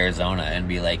state of Arizona and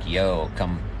be like, yo,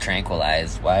 come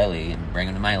tranquilize Wiley and bring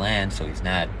him to my land so he's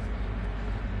not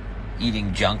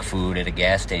eating junk food at a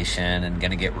gas station and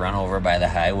gonna get run over by the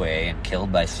highway and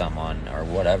killed by someone or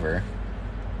whatever.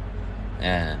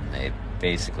 And they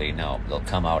basically, no, they'll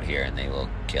come out here and they will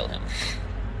kill him.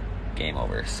 Game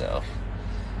over. So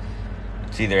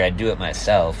it's either I do it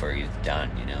myself or he's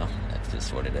done, you know. That's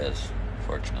just what it is,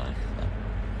 fortunately. But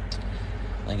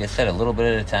like I said, a little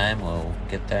bit at a time, we'll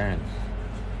get there.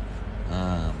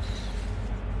 And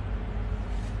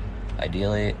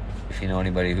ideally, if you know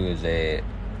anybody who is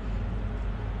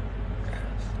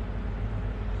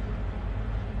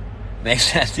makes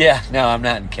sense. Yeah, no, I'm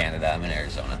not in Canada. I'm in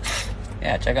Arizona.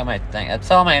 Yeah, check out my thing.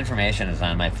 That's all my information is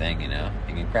on my thing, you know.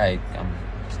 You can probably come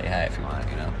say hi if you want,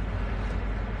 you know.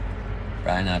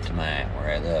 Probably not to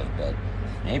where I live, but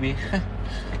maybe.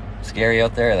 Scary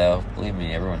out there, though. Believe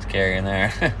me, everyone's carrying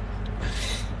there.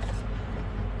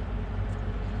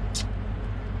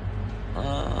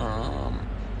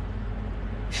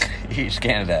 East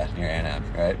Canada, near Anaheim,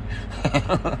 right?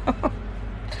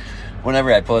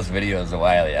 Whenever I post videos of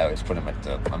Wiley, I always put him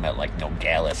I'm at like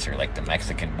Nogales or like the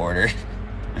Mexican border.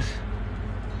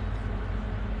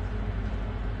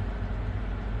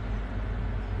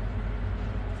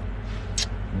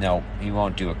 No, he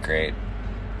won't do a crate.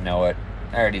 Know it.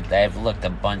 I've looked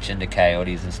a bunch into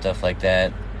coyotes and stuff like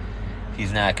that.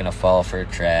 He's not gonna fall for a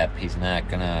trap. He's not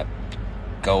gonna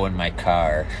go in my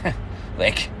car.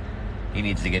 Like, he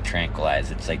needs to get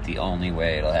tranquilized. It's like the only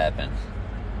way it'll happen.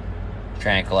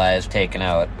 Tranquilized, taken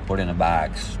out, put in a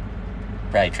box.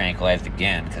 Probably tranquilized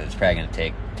again, because it's probably going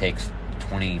to takes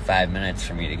 25 minutes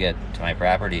for me to get to my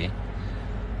property.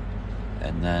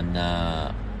 And then,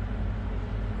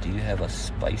 do you have a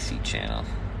spicy channel?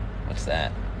 What's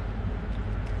that? I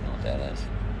don't know what that is.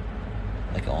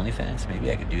 Like OnlyFans? Maybe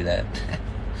I could do that.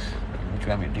 What do you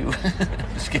want me to do?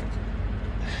 Just kidding.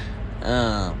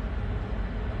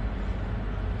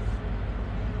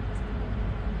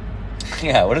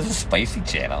 Yeah, what is a spicy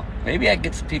channel? Maybe I can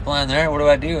get some people on there. What do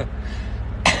I do?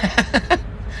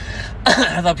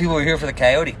 I thought people were here for the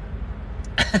coyote.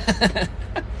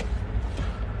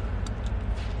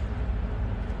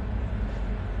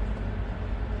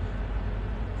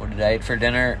 What did I eat for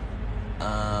dinner?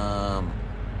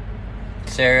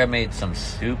 Sarah made some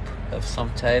soup of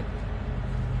some type.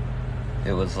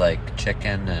 It was like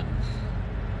chicken and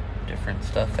different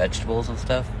stuff, vegetables and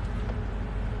stuff.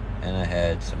 And I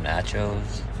had some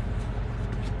nachos.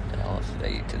 What the hell else did I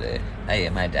eat today?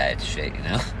 My diet's shit, you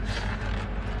know?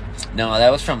 No,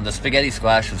 that was from, the spaghetti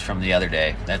squash was from the other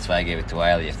day. That's why I gave it to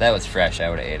Wiley. If that was fresh, I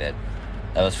would have ate it.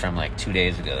 That was from like 2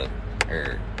 days ago.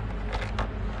 Or,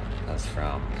 that was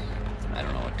from, I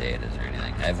don't know what day it is or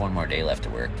anything. I have one more day left to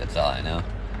work. That's all I know.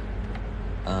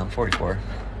 44.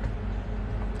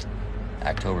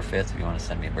 October 5th, if you want to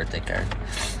send me a birthday card.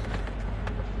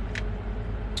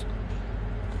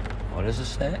 What does it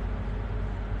say?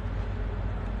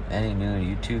 Any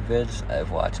new YouTube vids?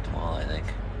 I've watched them all, I think.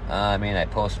 I mean, I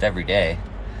post every day.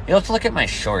 You'll have to look at my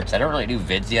shorts. I don't really do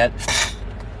vids yet.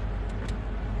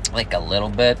 Like a little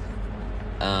bit.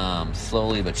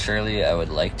 Slowly but surely, I would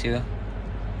like to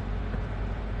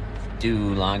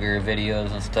do longer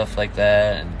videos and stuff like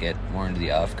that and get more into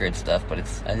the off-grid stuff. But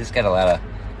I just got a lot of...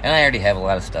 And I already have a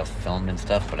lot of stuff filmed and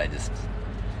stuff, but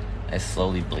I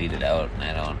slowly bleed it out, and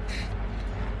I don't...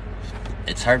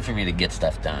 It's hard for me to get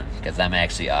stuff done, because I'm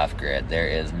actually off-grid. There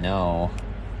is no...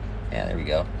 Yeah, there we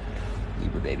go.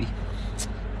 Libra baby.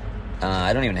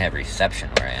 I don't even have reception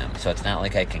where I am, so it's not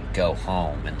like I can go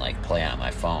home and, like, play on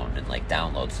my phone and, like,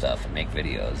 download stuff and make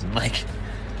videos. And, like,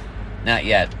 not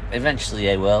yet. Eventually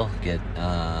I will get,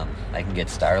 I can get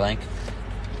Starlink,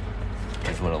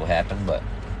 is what will happen, but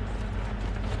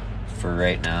for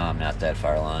right now, I'm not that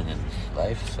far along in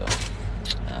life, so...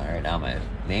 right now, my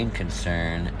main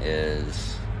concern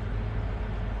is...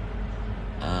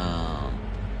 I'm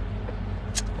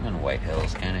in White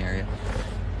Hills kind of area.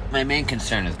 My main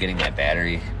concern is getting my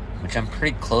battery, which I'm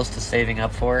pretty close to saving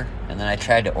up for. And then I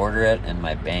tried to order it, and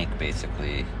my bank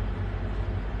basically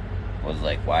was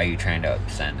like, why are you trying to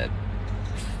send a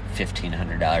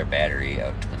 $1,500 battery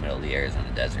out to the middle of the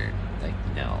Arizona desert? Like,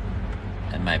 no.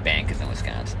 And my bank is in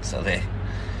Wisconsin, so they...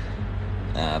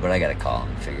 but I gotta call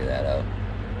and figure that out.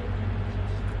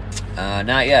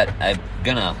 Not yet. I'm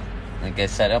gonna... Like I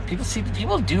said,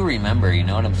 people do remember, you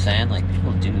know what I'm saying? Like,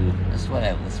 people do. That's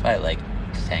why I like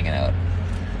just hanging out.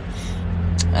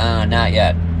 Not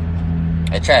yet.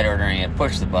 I tried ordering it,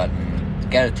 pushed the button,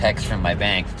 got a text from my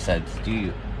bank that said,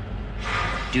 do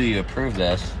you approve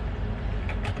this?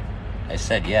 I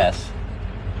said yes.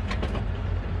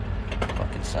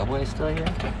 Fucking Subway still here?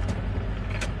 Fucking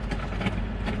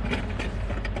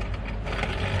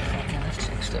this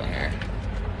chick's still here.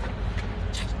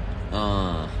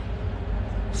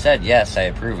 Said yes, I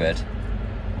approve it.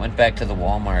 Went back to the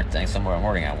Walmart thing somewhere. I'm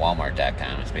ordering on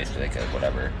Walmart.com. It's basically like a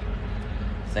whatever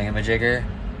thingamajigger.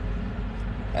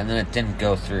 And then it didn't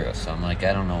go through. So I'm like,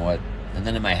 I don't know what. And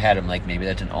then in my head, I'm like, maybe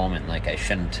that's an omen. Like, I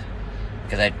shouldn't.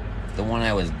 Because the one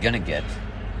I was going to get,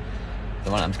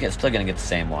 I'm still going to get the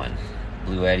same one.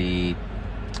 Blue Eddy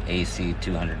AC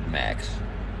 200 Max.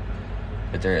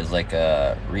 But there is like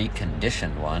a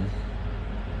reconditioned one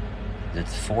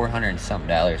that's $400 and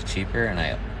something cheaper, and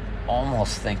I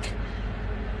almost think,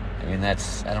 I mean, I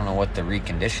don't know what the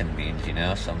recondition means, you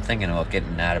know, so I'm thinking about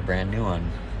getting not a brand new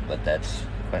one, but that's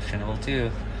questionable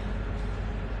too.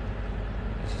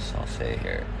 What's this all say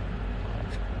here?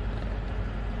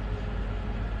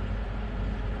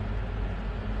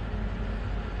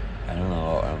 I don't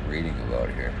know what I'm reading about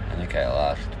here. I think I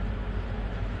lost.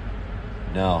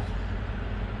 No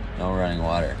running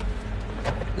water.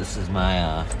 This is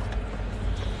my,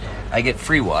 I get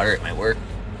free water at my work.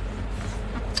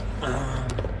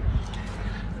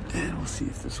 And we'll see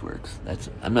if this works.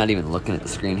 I'm not even looking at the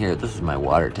screen here. This is my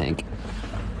water tank.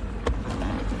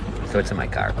 So it's in my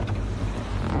car.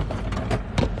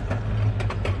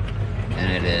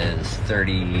 And it is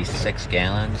 36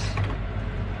 gallons.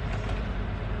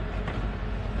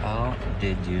 How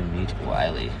did you meet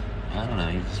Wiley? I don't know,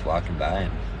 he was just walking by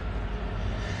and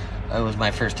it was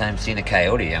my first time seeing a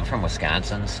coyote. I'm from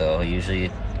Wisconsin, so usually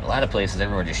a lot of places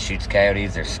everyone just shoots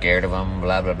coyotes. They're scared of them,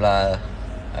 blah, blah, blah.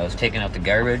 I was taking out the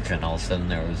garbage, and all of a sudden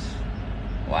there was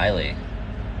Wiley.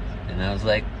 And I was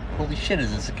like, holy shit, is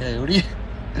this a coyote?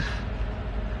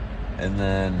 And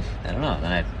then, I don't know,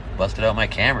 then I busted out my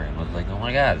camera and was like, oh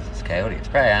my god, is this a coyote? It's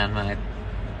probably on my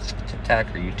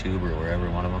TikTok or YouTube or wherever,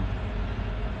 one of them.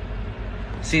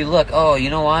 See, look, oh, you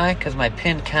know why? Because my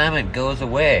pinned comment goes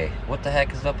away. What the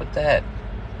heck is up with that?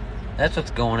 That's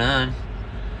what's going on.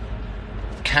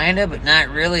 Kinda, but not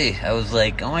really. I was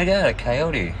like, oh my god, a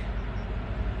coyote.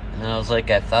 And then I was like,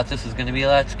 I thought this was going to be a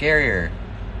lot scarier.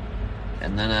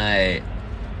 And then I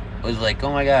was like,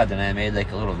 oh my god. Then I made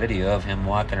like a little video of him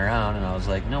walking around, and I was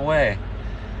like, no way.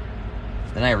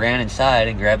 Then I ran inside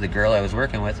and grabbed the girl I was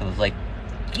working with and was like,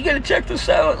 you gotta check this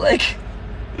out. Like,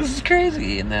 this is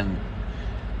crazy. And then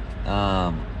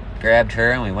grabbed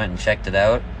her and we went and checked it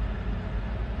out.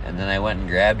 And then I went and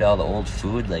grabbed all the old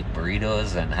food, like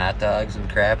burritos and hot dogs and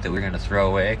crap that we were going to throw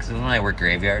away. Because when I work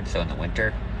graveyard, so in the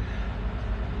winter.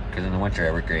 Because in the winter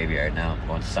I work graveyard. Now I'm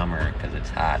going summer because it's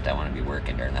hot. I want to be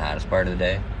working during the hottest part of the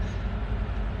day.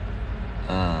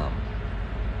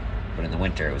 But in the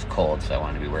winter it was cold, so I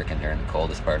wanted to be working during the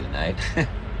coldest part of the night.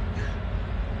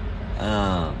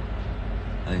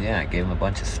 And yeah, I gave him a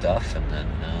bunch of stuff, and then,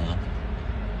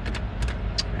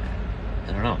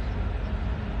 I don't know.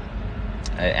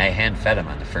 I hand-fed him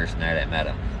on the first night I met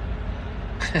him.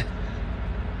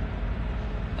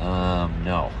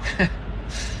 No.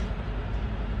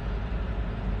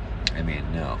 I mean,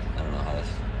 no. I don't know how to...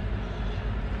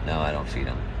 No, I don't feed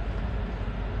him.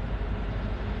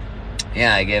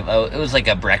 Yeah, I gave... Oh, it was like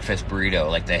a breakfast burrito,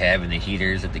 like they have in the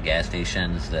heaters at the gas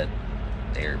stations that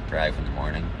they're probably from the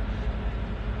morning.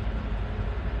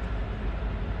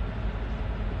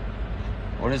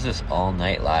 What is this all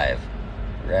night live?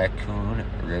 Raccoon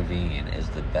Ravine is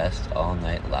the best all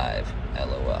night live.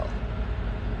 LOL.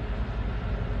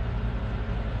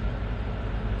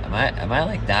 Am I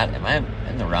like not? Am I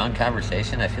in the wrong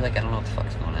conversation? I feel like I don't know what the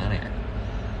fuck's going on here.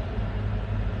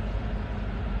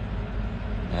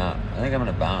 No, I think I'm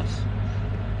gonna bounce.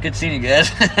 Good seeing you guys.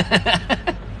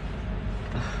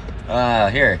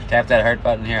 Here, tap that heart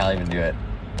button here. I'll even do it.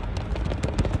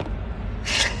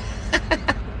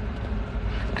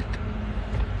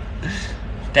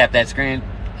 Tap that screen,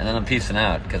 and then I'm peacing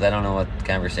out, because I don't know what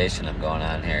conversation I'm going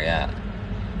on here, yeah.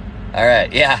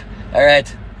 Alright, yeah,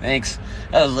 alright, thanks.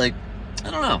 I was like,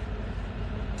 I don't know.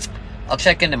 I'll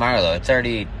check in tomorrow, though. It's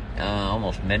already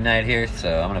almost midnight here,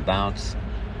 so I'm going to bounce.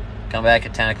 Come back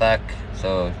at 10 o'clock,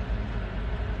 so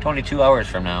 22 hours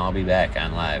from now, I'll be back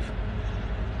on live.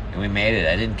 And we made it.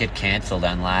 I didn't get canceled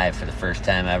on live for the first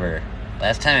time ever.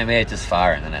 Last time I made it this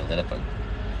far, and then I lit up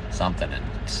something, and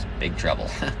it's big trouble.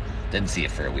 Didn't see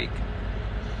it for a week.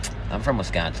 I'm from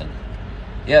Wisconsin.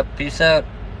 Yep, peace out.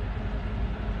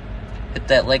 Hit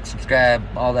that like, subscribe,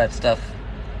 all that stuff.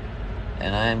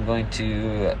 And I'm going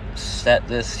to set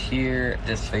this here,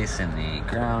 just facing the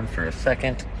ground for a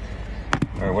second.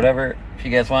 Or whatever. If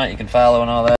you guys want, you can follow and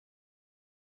all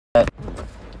that.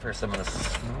 For some of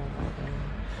this.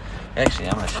 Actually,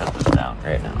 I'm going to shut this down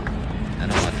right now. I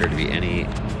don't want there to be any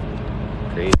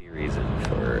crazy reason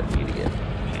for me to get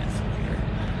canceled here.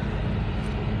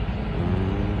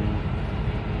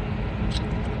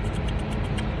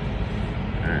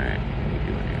 Alright, what are we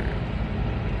doing here?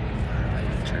 How do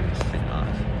I turn this thing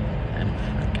off? I'm a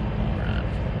freaking moron.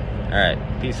 Alright,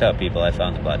 peace out, people. I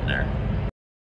found the button there.